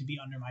technically made to be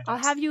under my I'll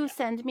desk. have you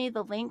send me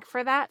the link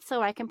for that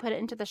so I can put it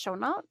into the show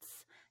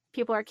notes.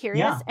 People are Yeah,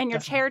 curious. And your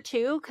chair definitely.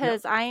 too, Yep.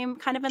 because I'm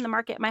kind of in the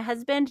market. My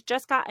husband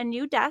just got a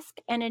new desk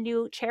and a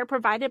new chair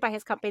provided by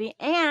his company,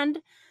 and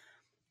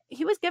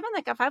he was given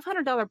like a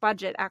 $500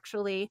 budget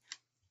actually.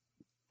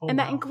 Oh And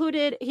that wow.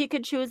 included, he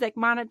could choose like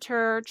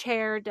monitor,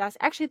 chair, desk.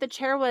 Actually, the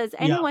chair was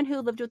Yeah, anyone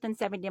who lived within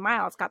 70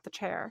 miles got the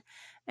chair.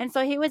 And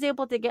so he was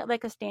able to get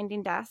like a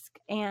standing desk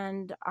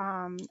and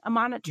a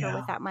monitor with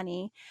yeah. that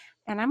money.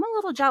 And I'm a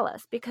little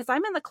jealous because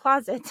I'm in the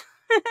closet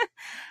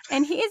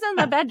and he's in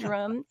the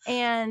bedroom.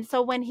 And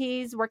so when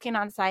he's working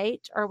on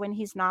site or when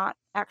he's not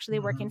actually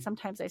working, Hmm.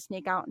 sometimes I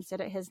sneak out and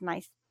sit at his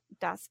nice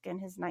desk and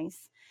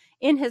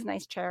in his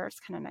nice chair. It's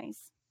kind of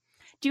nice.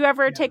 Do you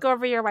ever Yeah. take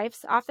over your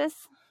wife's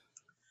office?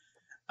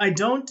 I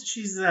don't.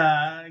 She's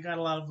got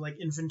a lot of like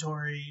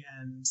inventory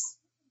and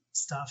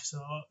stuff.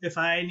 So if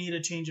I need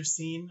a change of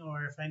scene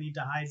or if I need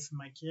to hide from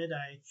my kid,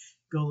 I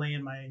go lay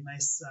in my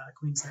nice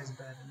queen size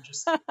bed and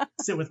just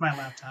sit with my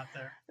laptop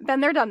there. Been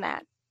there, done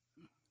that.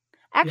 Yeah.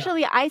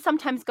 Actually, I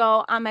sometimes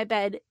go on my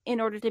bed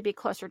in order to be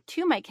closer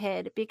to my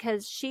kid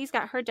because she's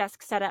got her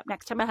desk set up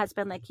next to my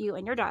husband, like you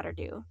and your daughter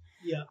do.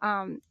 Yeah.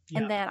 And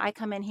Yeah. then I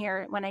come in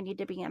here when I need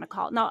to be on a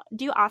call. Now,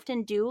 do you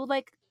often do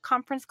like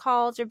conference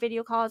calls or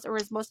video calls, or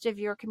is most of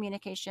your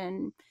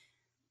communication?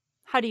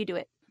 How do you do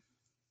it?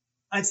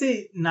 I'd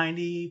say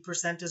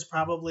 90% is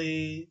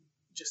probably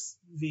just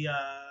via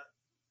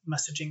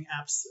messaging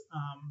apps,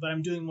 but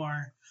I'm doing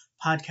more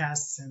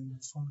podcasts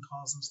and phone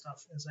calls and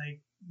stuff as I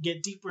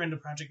get deeper into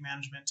project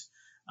management.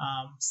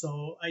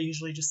 So I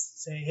usually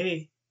just say,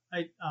 hey,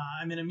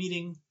 I'm in a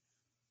meeting.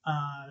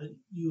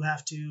 You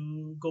have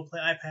to go play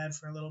iPad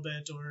for a little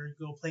bit or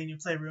go play in your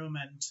playroom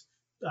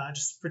and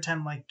just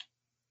pretend like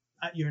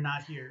you're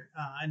not here.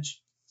 And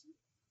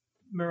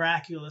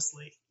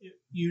miraculously, it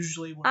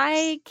usually works.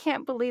 I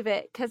can't believe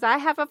it because I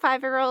have a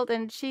 5-year-old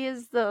and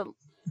she's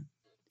literally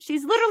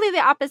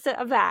the opposite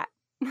of that.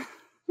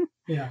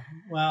 Yeah.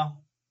 Well,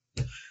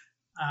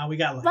 we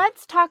got lucky.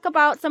 Let's talk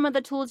about some of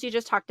the tools you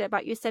just talked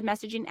about. You said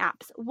messaging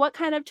apps. What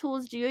kind of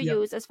tools do you Yep.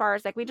 use as far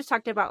as like we just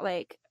talked about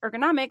like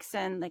ergonomics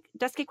and like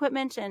desk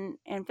equipment and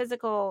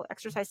physical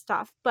exercise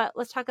stuff, but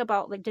let's talk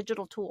about like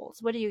digital tools.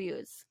 What do you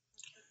use?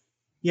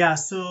 Yeah.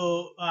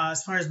 So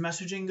as far as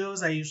messaging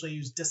goes, I usually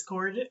use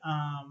Discord.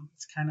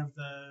 It's kind of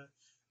the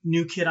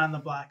new kid on the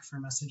block for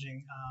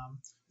messaging.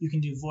 You can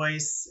do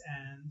voice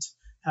and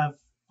have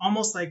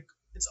almost like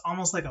it's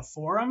almost like a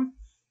forum,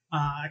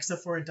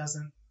 except for it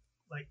doesn't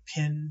like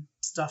pin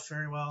stuff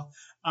very well.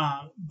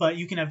 But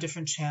you can have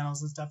different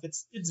channels and stuff.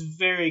 It's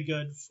very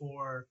good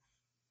for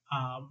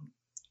um,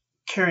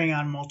 carrying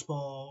on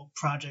multiple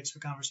projects or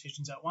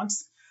conversations at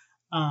once.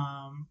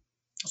 Um,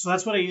 so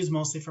that's what I use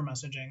mostly for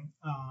messaging.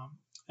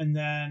 And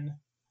then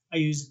I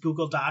use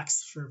Google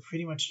Docs for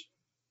pretty much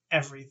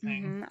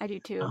everything, I do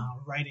too.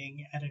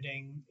 writing,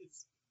 editing.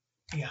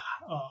 Yeah,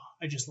 oh,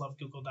 I just love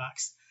Google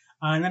Docs.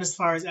 And then as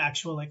far as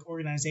actual like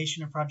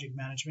organization or project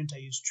management, I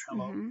use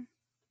Trello.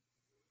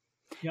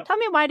 Yep. Tell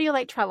me, why do you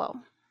like Trello?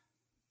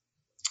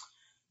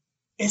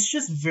 It's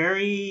just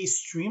very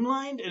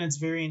streamlined and it's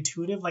very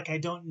intuitive. Like I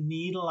don't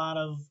need a lot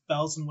of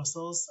bells and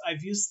whistles.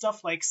 I've used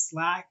stuff like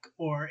Slack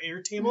or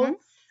Mm-hmm. Airtable,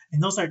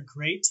 and those are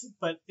great,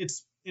 but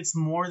it's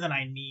more than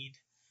I need.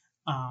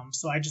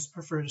 So I just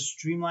prefer to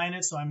streamline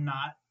it so I'm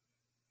not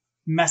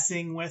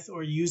messing with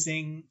or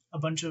using a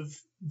bunch of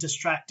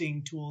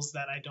distracting tools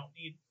that I don't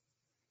need.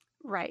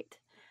 Right.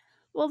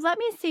 Well, let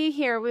me see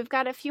here. We've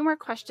got a few more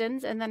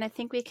questions and then I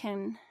think we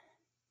can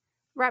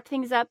wrap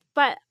things up.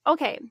 But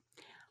okay,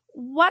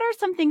 what are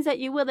some things that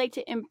you would like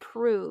to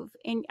improve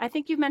in, I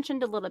think you've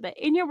mentioned a little bit,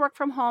 in your work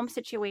from home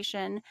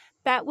situation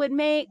that would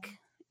make,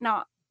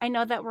 now I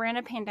know that we're in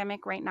a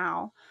pandemic right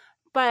now,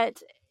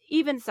 but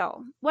even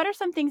so, what are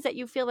some things that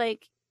you feel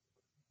like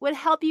would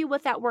help you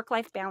with that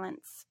work-life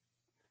balance?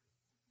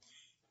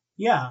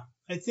 Yeah,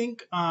 I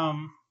think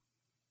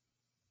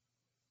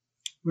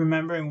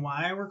remembering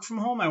why I work from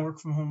home. I work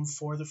from home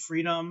for the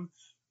freedom,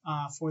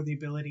 for the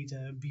ability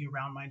to be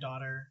around my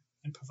daughter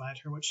and provide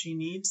her what she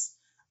needs.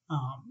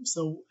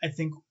 So I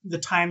think the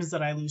times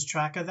that I lose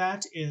track of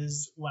that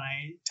is when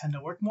I tend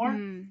to work more,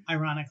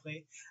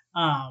 ironically.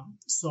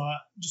 So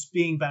just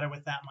being better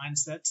with that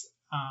mindset.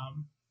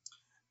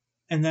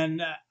 And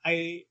then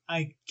I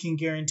can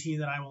guarantee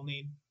that I will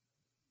need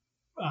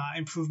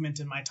improvement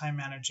in my time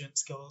management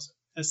skills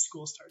as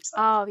school starts up.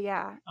 Oh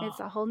yeah, it's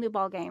a whole new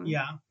ball game.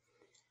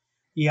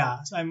 Yeah.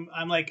 So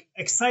I'm like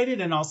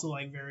excited and also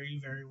like very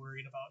very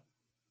worried about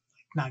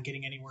like not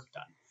getting any work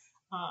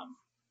done.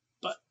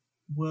 But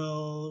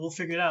we'll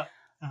figure it out.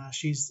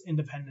 She's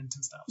independent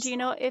and stuff. Do you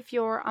know if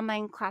your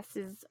online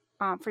classes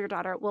for your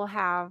daughter will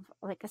have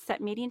like a set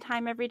meeting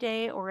time every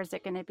day, or is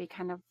it going to be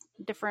kind of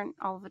different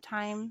all the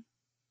time?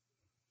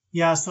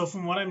 Yeah. So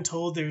from what I'm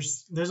told,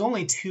 there's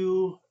only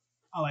 2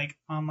 like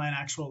online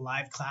actual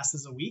live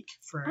classes a week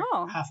for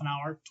Oh. half an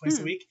hour twice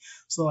a week.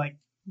 So like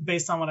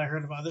based on what I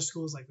heard of other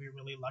schools, like we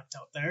really lucked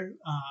out there.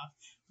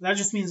 that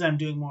just means I'm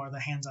doing more of the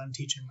hands-on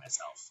teaching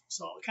myself.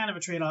 So kind of a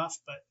trade-off,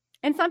 but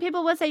And some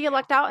people would say you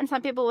lucked out, and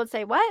some people would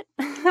say, what?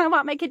 I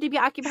want my kid to be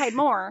occupied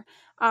more.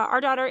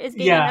 Our daughter is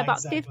getting yeah, about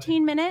exactly.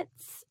 15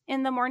 minutes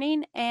in the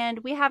morning, and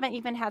we haven't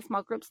even had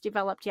small groups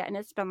developed yet, and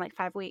it's been like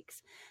 5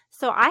 weeks.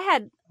 So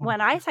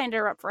when I signed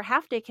her up for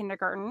half-day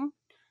kindergarten,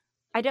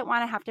 I didn't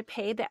want to have to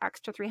pay the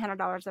extra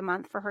 $300 a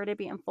month for her to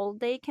be in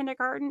full-day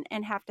kindergarten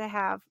and have to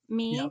have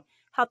me Yep.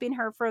 helping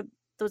her for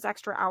those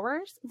extra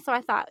hours. And so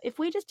I thought, if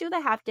we just do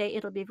the half-day,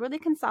 it'll be really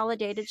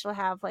consolidated. She'll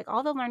have like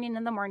all the learning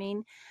in the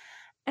morning.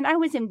 And I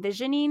was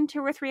envisioning 2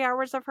 or 3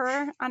 hours of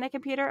her on a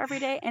computer every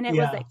day, and it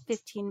was like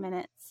 15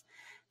 minutes.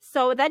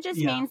 So that just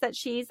means that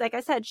she's, like I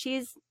said,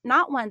 she's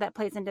not one that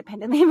plays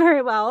independently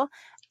very well,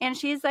 and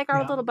she's like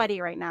our little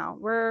buddy right now.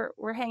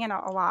 We're hanging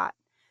out a lot.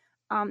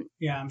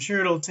 I'm sure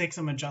it'll take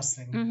some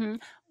adjusting. Mm-hmm.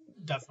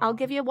 Definitely. I'll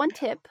give you one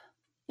tip: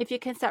 if you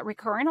can set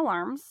recurring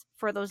alarms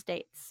for those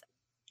dates,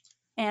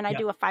 and I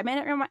do a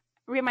 5-minute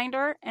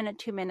reminder and a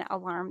 2-minute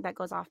alarm that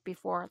goes off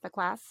before the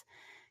class.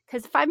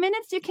 Because 5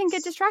 minutes, you can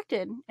get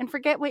distracted and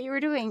forget what you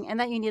were doing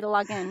and that you need to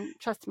log in.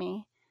 Trust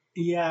me.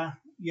 Yeah.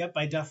 Yep.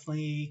 I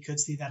definitely could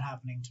see that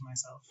happening to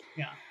myself.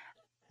 Yeah.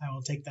 I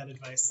will take that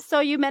advice. So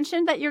you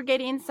mentioned that you're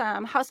getting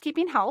some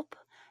housekeeping help.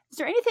 Is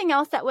there anything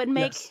else that would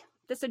make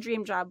this a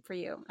dream job for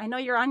you? I know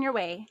you're on your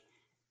way.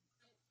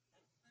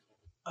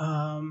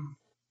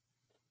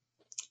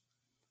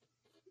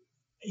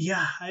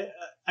 Yeah.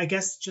 I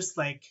guess just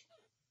like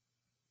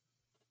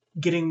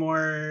getting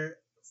more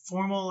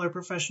formal or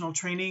professional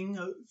training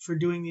for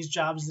doing these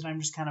jobs that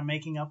I'm just kind of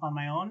making up on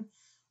my own,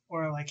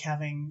 or like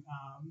having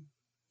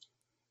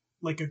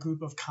like a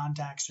group of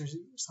contacts or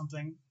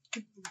something,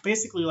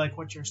 basically like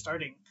what you're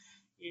starting,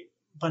 a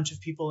bunch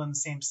of people in the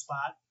same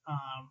spot,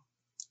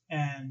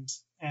 and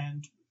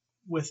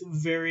with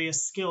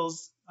various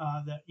skills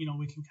that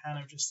we can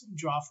kind of just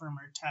draw from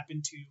or tap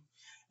into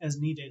as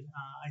needed.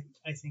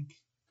 I think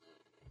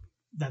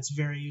that's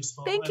very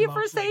useful. Thank you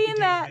for saying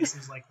that.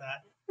 Devices like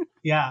that.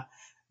 Yeah.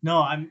 No,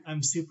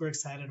 I'm super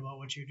excited about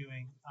what you're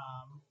doing,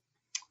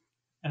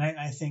 and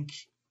I think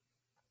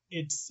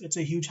it's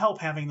a huge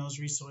help having those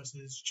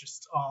resources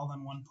just all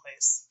in one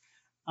place.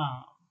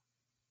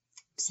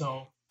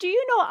 So, do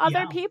you know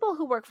other people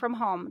who work from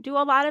home? Do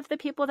a lot of the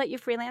people that you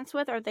freelance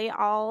with, are they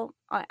all?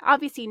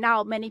 Obviously,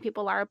 now many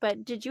people are,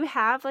 but did you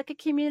have like a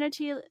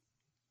community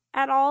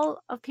at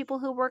all of people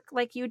who work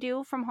like you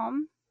do from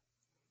home?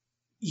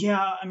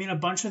 Yeah, I mean, a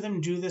bunch of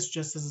them do this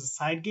just as a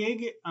side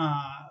gig,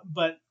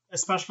 but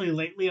especially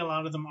lately, a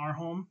lot of them are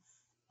home,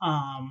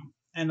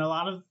 and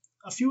a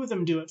few of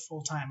them do it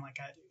full time, like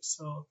I do.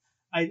 So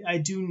I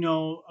do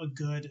know a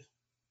good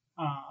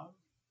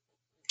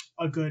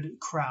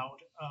crowd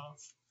of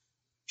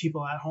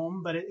people at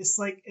home, but it's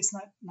like it's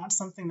not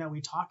something that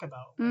we talk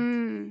about,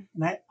 and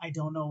I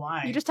don't know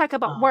why. You just talk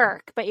about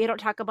work, but you don't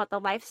talk about the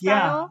lifestyle.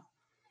 Yeah,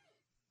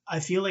 I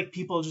feel like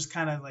people just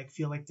kind of like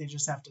feel like they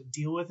just have to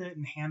deal with it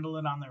and handle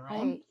it on their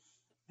own,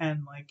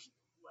 and like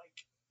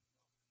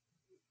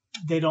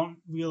they don't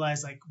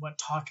realize like what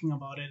talking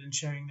about it and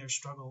sharing their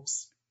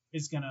struggles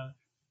is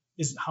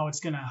how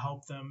it's gonna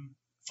help them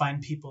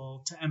find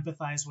people to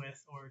empathize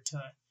with, or to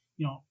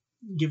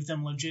give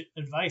them legit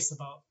advice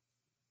about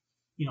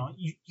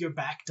your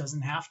back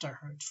doesn't have to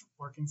hurt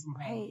working from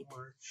home,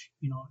 or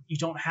you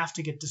don't have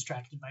to get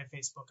distracted by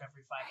Facebook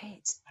every 5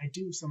 minutes. I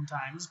do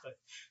sometimes, but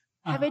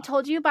have I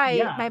told you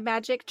my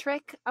magic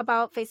trick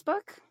about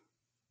Facebook?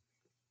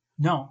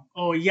 No.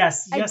 Oh,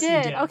 yes. I did.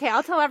 You did. Okay,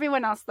 I'll tell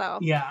everyone else though.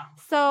 Yeah.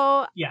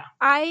 So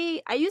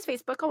I use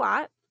Facebook a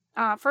lot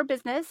for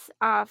business,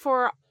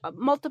 for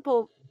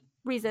multiple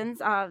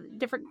reasons,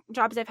 different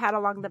jobs I've had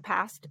along the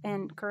past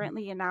and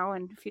currently and now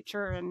and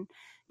future, and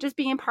just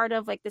being part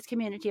of like this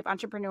community of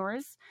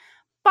entrepreneurs.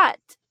 But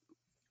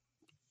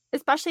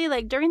especially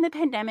like during the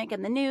pandemic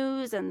and the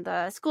news and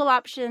the school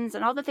options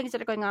and all the things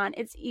that are going on,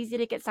 it's easy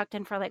to get sucked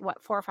in for like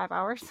 4 or 5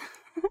 hours.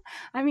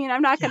 I mean,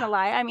 I'm not going to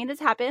lie. I mean, it's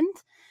happened.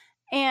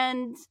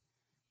 And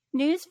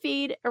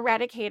Newsfeed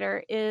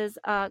Eradicator is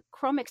a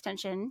Chrome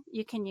extension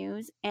you can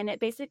use, and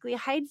it basically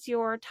hides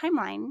your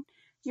timeline,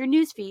 your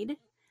newsfeed.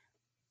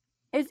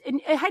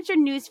 It hides your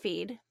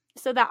newsfeed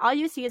so that all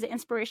you see is an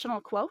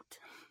inspirational quote.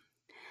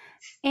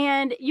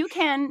 And you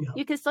can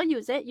still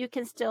use it. You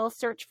can still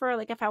search for,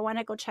 like, if I want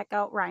to go check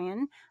out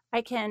Ryan,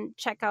 I can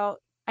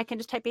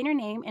just type in your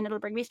name and it'll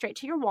bring me straight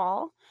to your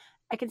wall.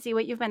 I can see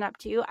what you've been up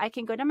to. I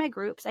can go to my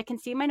groups. I can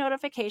see my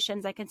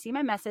notifications. I can see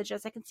my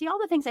messages. I can see all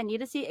the things I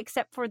need to see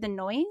except for the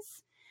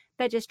noise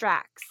that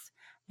distracts.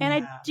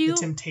 And the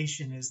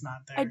temptation is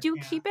not there. I do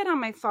keep it on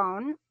my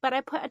phone, but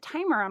I put a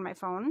timer on my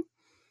phone.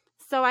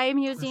 So I am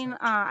using,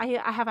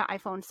 I have an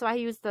iPhone, so I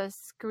use the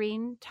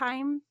screen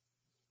time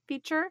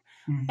feature,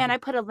 and I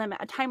put a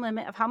time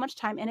limit of how much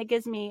time, and it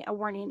gives me a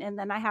warning, and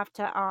then I have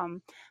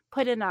to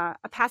put in a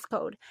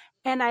passcode.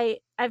 And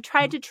I've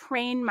tried to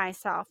train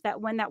myself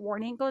that when that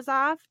warning goes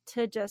off,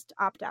 to just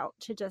opt out,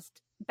 to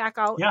just back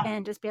out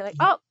and just be like,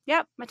 oh,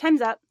 yep, my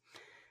time's up.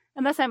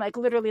 Unless I'm like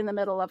literally in the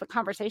middle of a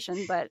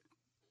conversation, but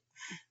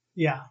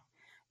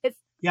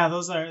Yeah,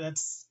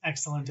 that's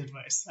excellent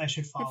advice. I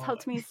should It's follow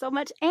helped it. me so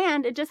much,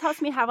 and it just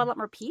helps me have a lot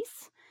more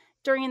peace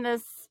during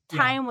this Yeah,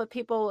 time with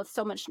people with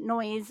so much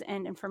noise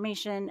and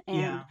information.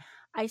 And yeah,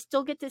 I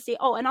still get to see.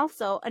 Oh, and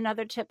also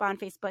another tip on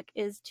Facebook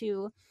is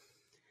to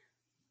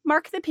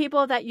mark the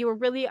people that you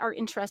really are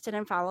interested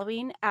in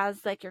following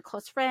as like your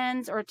close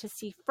friends, or to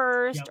see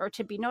first, yep. or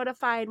to be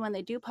notified when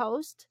they do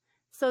post,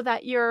 so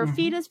that your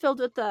feed Hmm. is filled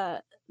with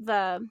the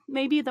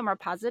maybe the more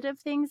positive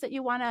things that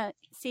you want to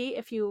see,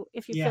 if you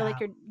feel like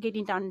Yeah, you're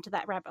getting down into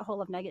that rabbit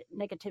hole of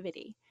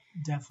negativity.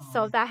 So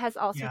definitely. that has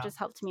also Yeah, just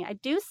helped me. I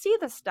do see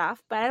the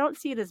stuff, but I don't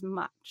see it as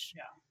much.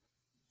 yeah,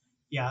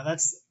 yeah.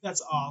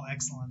 That's all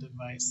excellent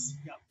advice.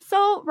 Yep.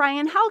 So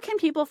Ryan, how can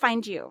people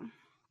find you?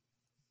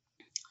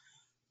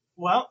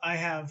 Well, I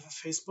have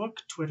Facebook,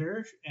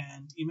 Twitter,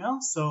 and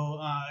email.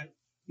 So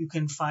you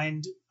can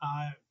find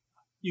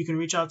you can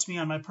reach out to me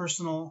on my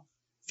personal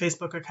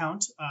Facebook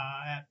account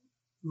at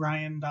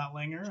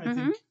Ryan.Langer, I Mm-hmm.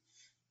 think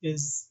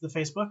is the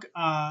Facebook.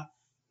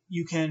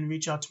 You can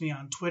reach out to me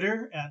on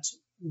Twitter at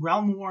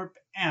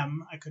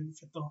RealmWarpM. I couldn't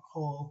fit the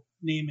whole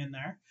name in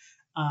there.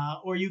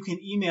 Or you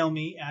can email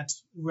me at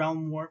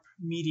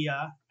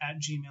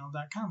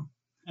realmwarpmedia@gmail.com.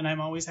 And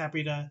I'm always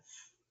happy to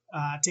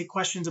take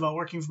questions about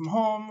working from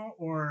home,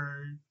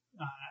 or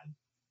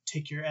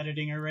take your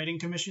editing or writing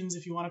commissions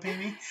if you want to pay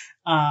me.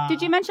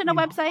 Did you mention a All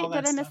website? Did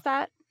that I miss stuff.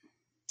 that?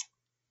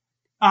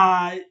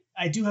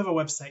 I do have a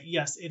website.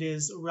 Yes, it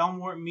is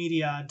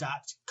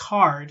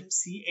realmwarpmedia.card,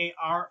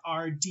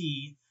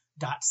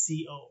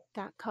 CARRD.co.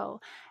 .co.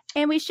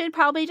 And we should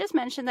probably just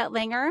mention that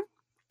Langer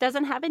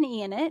doesn't have an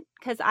E in it,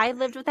 because I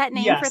lived with that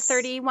name for Yes,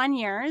 31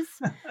 years.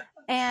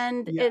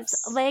 And it's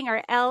yes,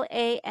 Langer, Langr.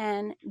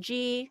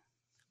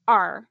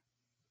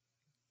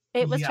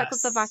 It was yes,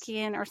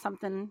 Czechoslovakian or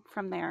something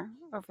from there,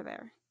 over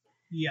there.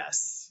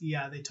 yes.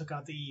 Yeah, they took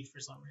out the E for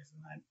some reason.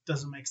 That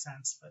doesn't make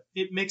sense, but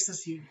it makes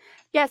us unique.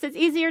 Yes, it's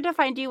easier to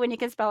find you when you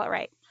can spell it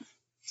right.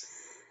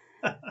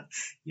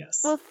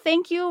 Yes. Well,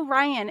 thank you,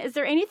 Ryan. Is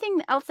there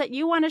anything else that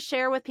you want to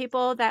share with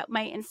people that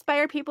might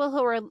inspire people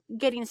who are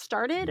getting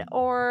started,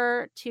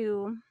 or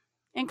to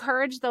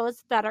encourage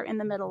those that are in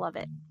the middle of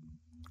it,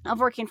 of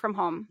working from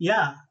home?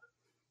 Yeah,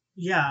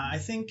 yeah. I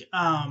think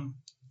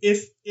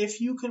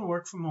if you can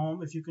work from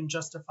home, if you can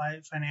justify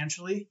it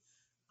financially,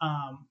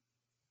 um,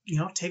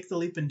 take the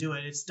leap and do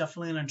it. It's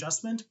definitely an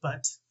adjustment,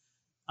 but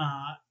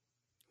uh,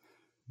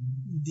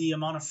 the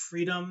amount of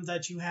freedom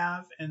that you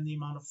have and the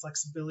amount of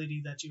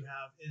flexibility that you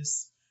have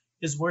is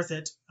worth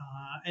it.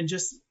 And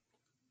just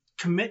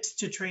commit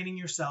to training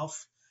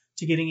yourself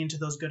to getting into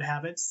those good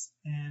habits,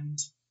 and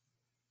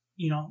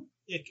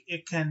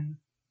it can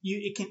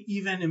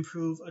even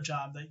improve a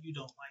job that you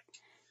don't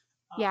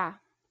like. Yeah,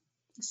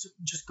 So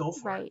just go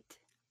for it. right.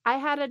 I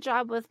had a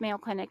job with Mayo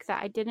Clinic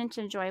that I didn't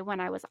enjoy when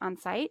I was on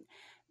site,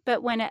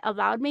 but when it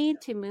allowed me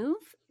to move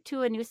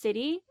to a new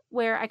city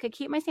where I could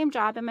keep my same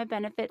job and my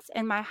benefits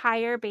and my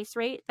higher base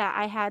rate that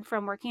I had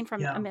from working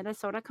from a Yeah,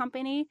 Minnesota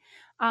company,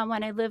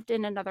 when I lived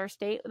in another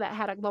state that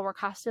had a lower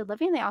cost of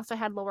living, they also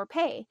had lower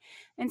pay.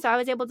 And so I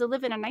was able to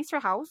live in a nicer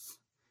house.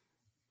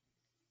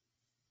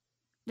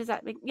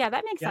 Yeah,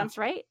 that makes yeah, sense,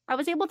 right? I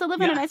was able to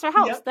live in a yeah, nicer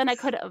house yep, than I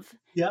could have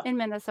yep, in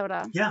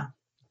Minnesota. yeah,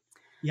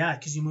 yeah.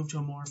 Because you move to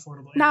a more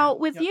affordable area. Now,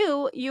 with Yep.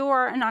 you, you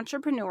are an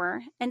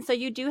entrepreneur, and so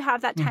you do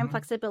have that time Hmm.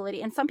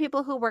 flexibility. And some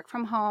people who work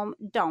from home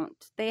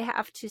don't. They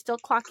have to still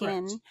clock Correct.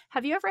 in.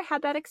 Have you ever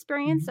had that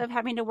experience Hmm. of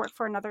having to work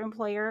for another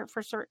employer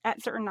for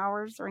at certain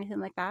hours or anything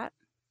like that?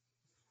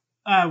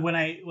 When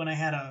I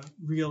had a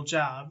real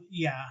job,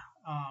 yeah,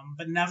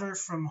 but never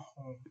from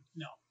home.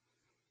 No.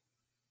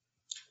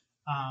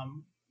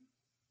 Um,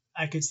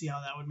 I could see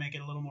how that would make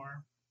it a little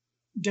more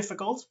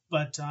difficult,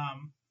 but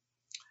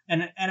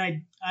and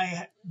I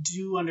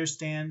do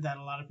understand that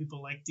a lot of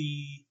people like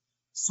the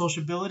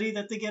sociability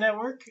that they get at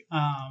work.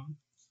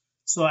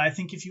 So I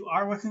think if you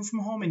are working from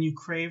home and you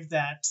crave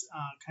that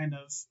kind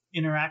of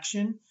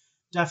interaction,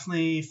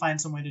 definitely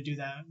find some way to do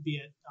that, be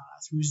it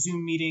through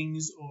Zoom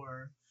meetings,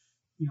 or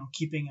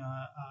keeping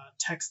a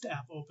text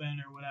app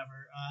open or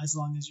whatever, as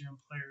long as your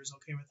employer is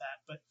okay with that.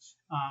 But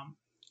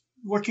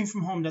working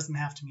from home doesn't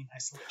have to mean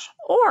isolation.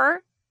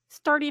 Or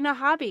starting a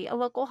hobby, a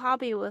local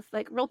hobby with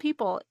like real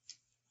people.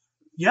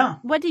 Yeah,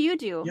 What do you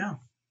do? yeah.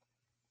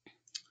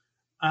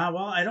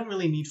 Well, I don't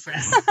really need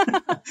friends.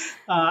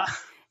 uh,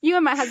 You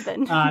and my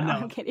husband. No,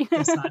 I'm no, kidding.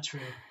 that's not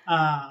true.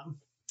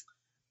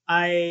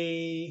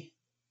 I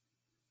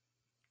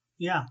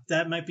Yeah,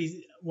 that might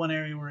be one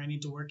area where I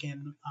need to work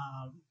in.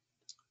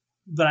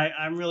 But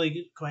I'm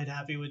really quite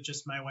happy with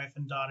just my wife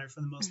and daughter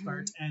for the most Hmm.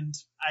 part, and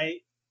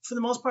for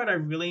the most part, I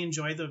really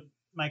enjoy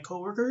my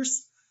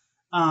coworkers,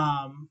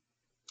 um,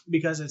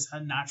 because it's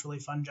a naturally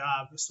fun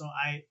job. So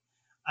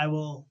I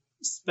will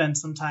spend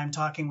some time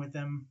talking with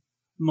them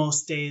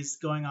most days,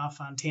 going off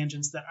on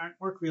tangents that aren't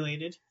work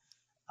related,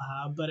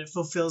 but it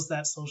fulfills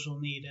that social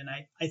need, and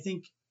I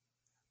think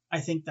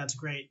that's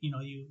great.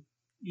 You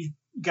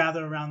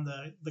gather around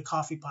the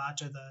coffee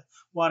pot or the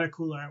water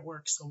cooler at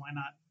work, so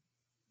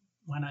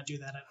why not do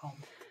that at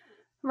home?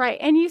 Right.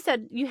 And you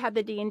said you had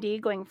the D&D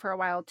going for a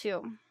while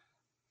too.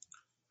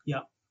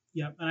 Yep.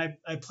 Yep. And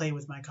I play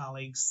with my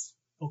colleagues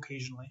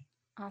occasionally.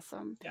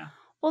 Awesome. Yeah.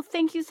 Well,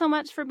 thank you so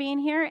much for being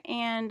here.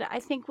 And I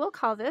think we'll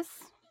call this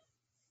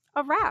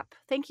a wrap.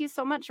 Thank you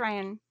so much,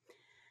 Ryan.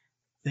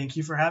 Thank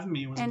you for having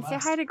me. It was a And say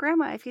blast. hi to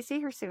Grandma if you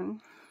see her soon.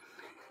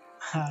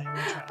 Hi, I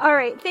will try. All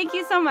right. Thank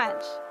you so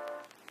much.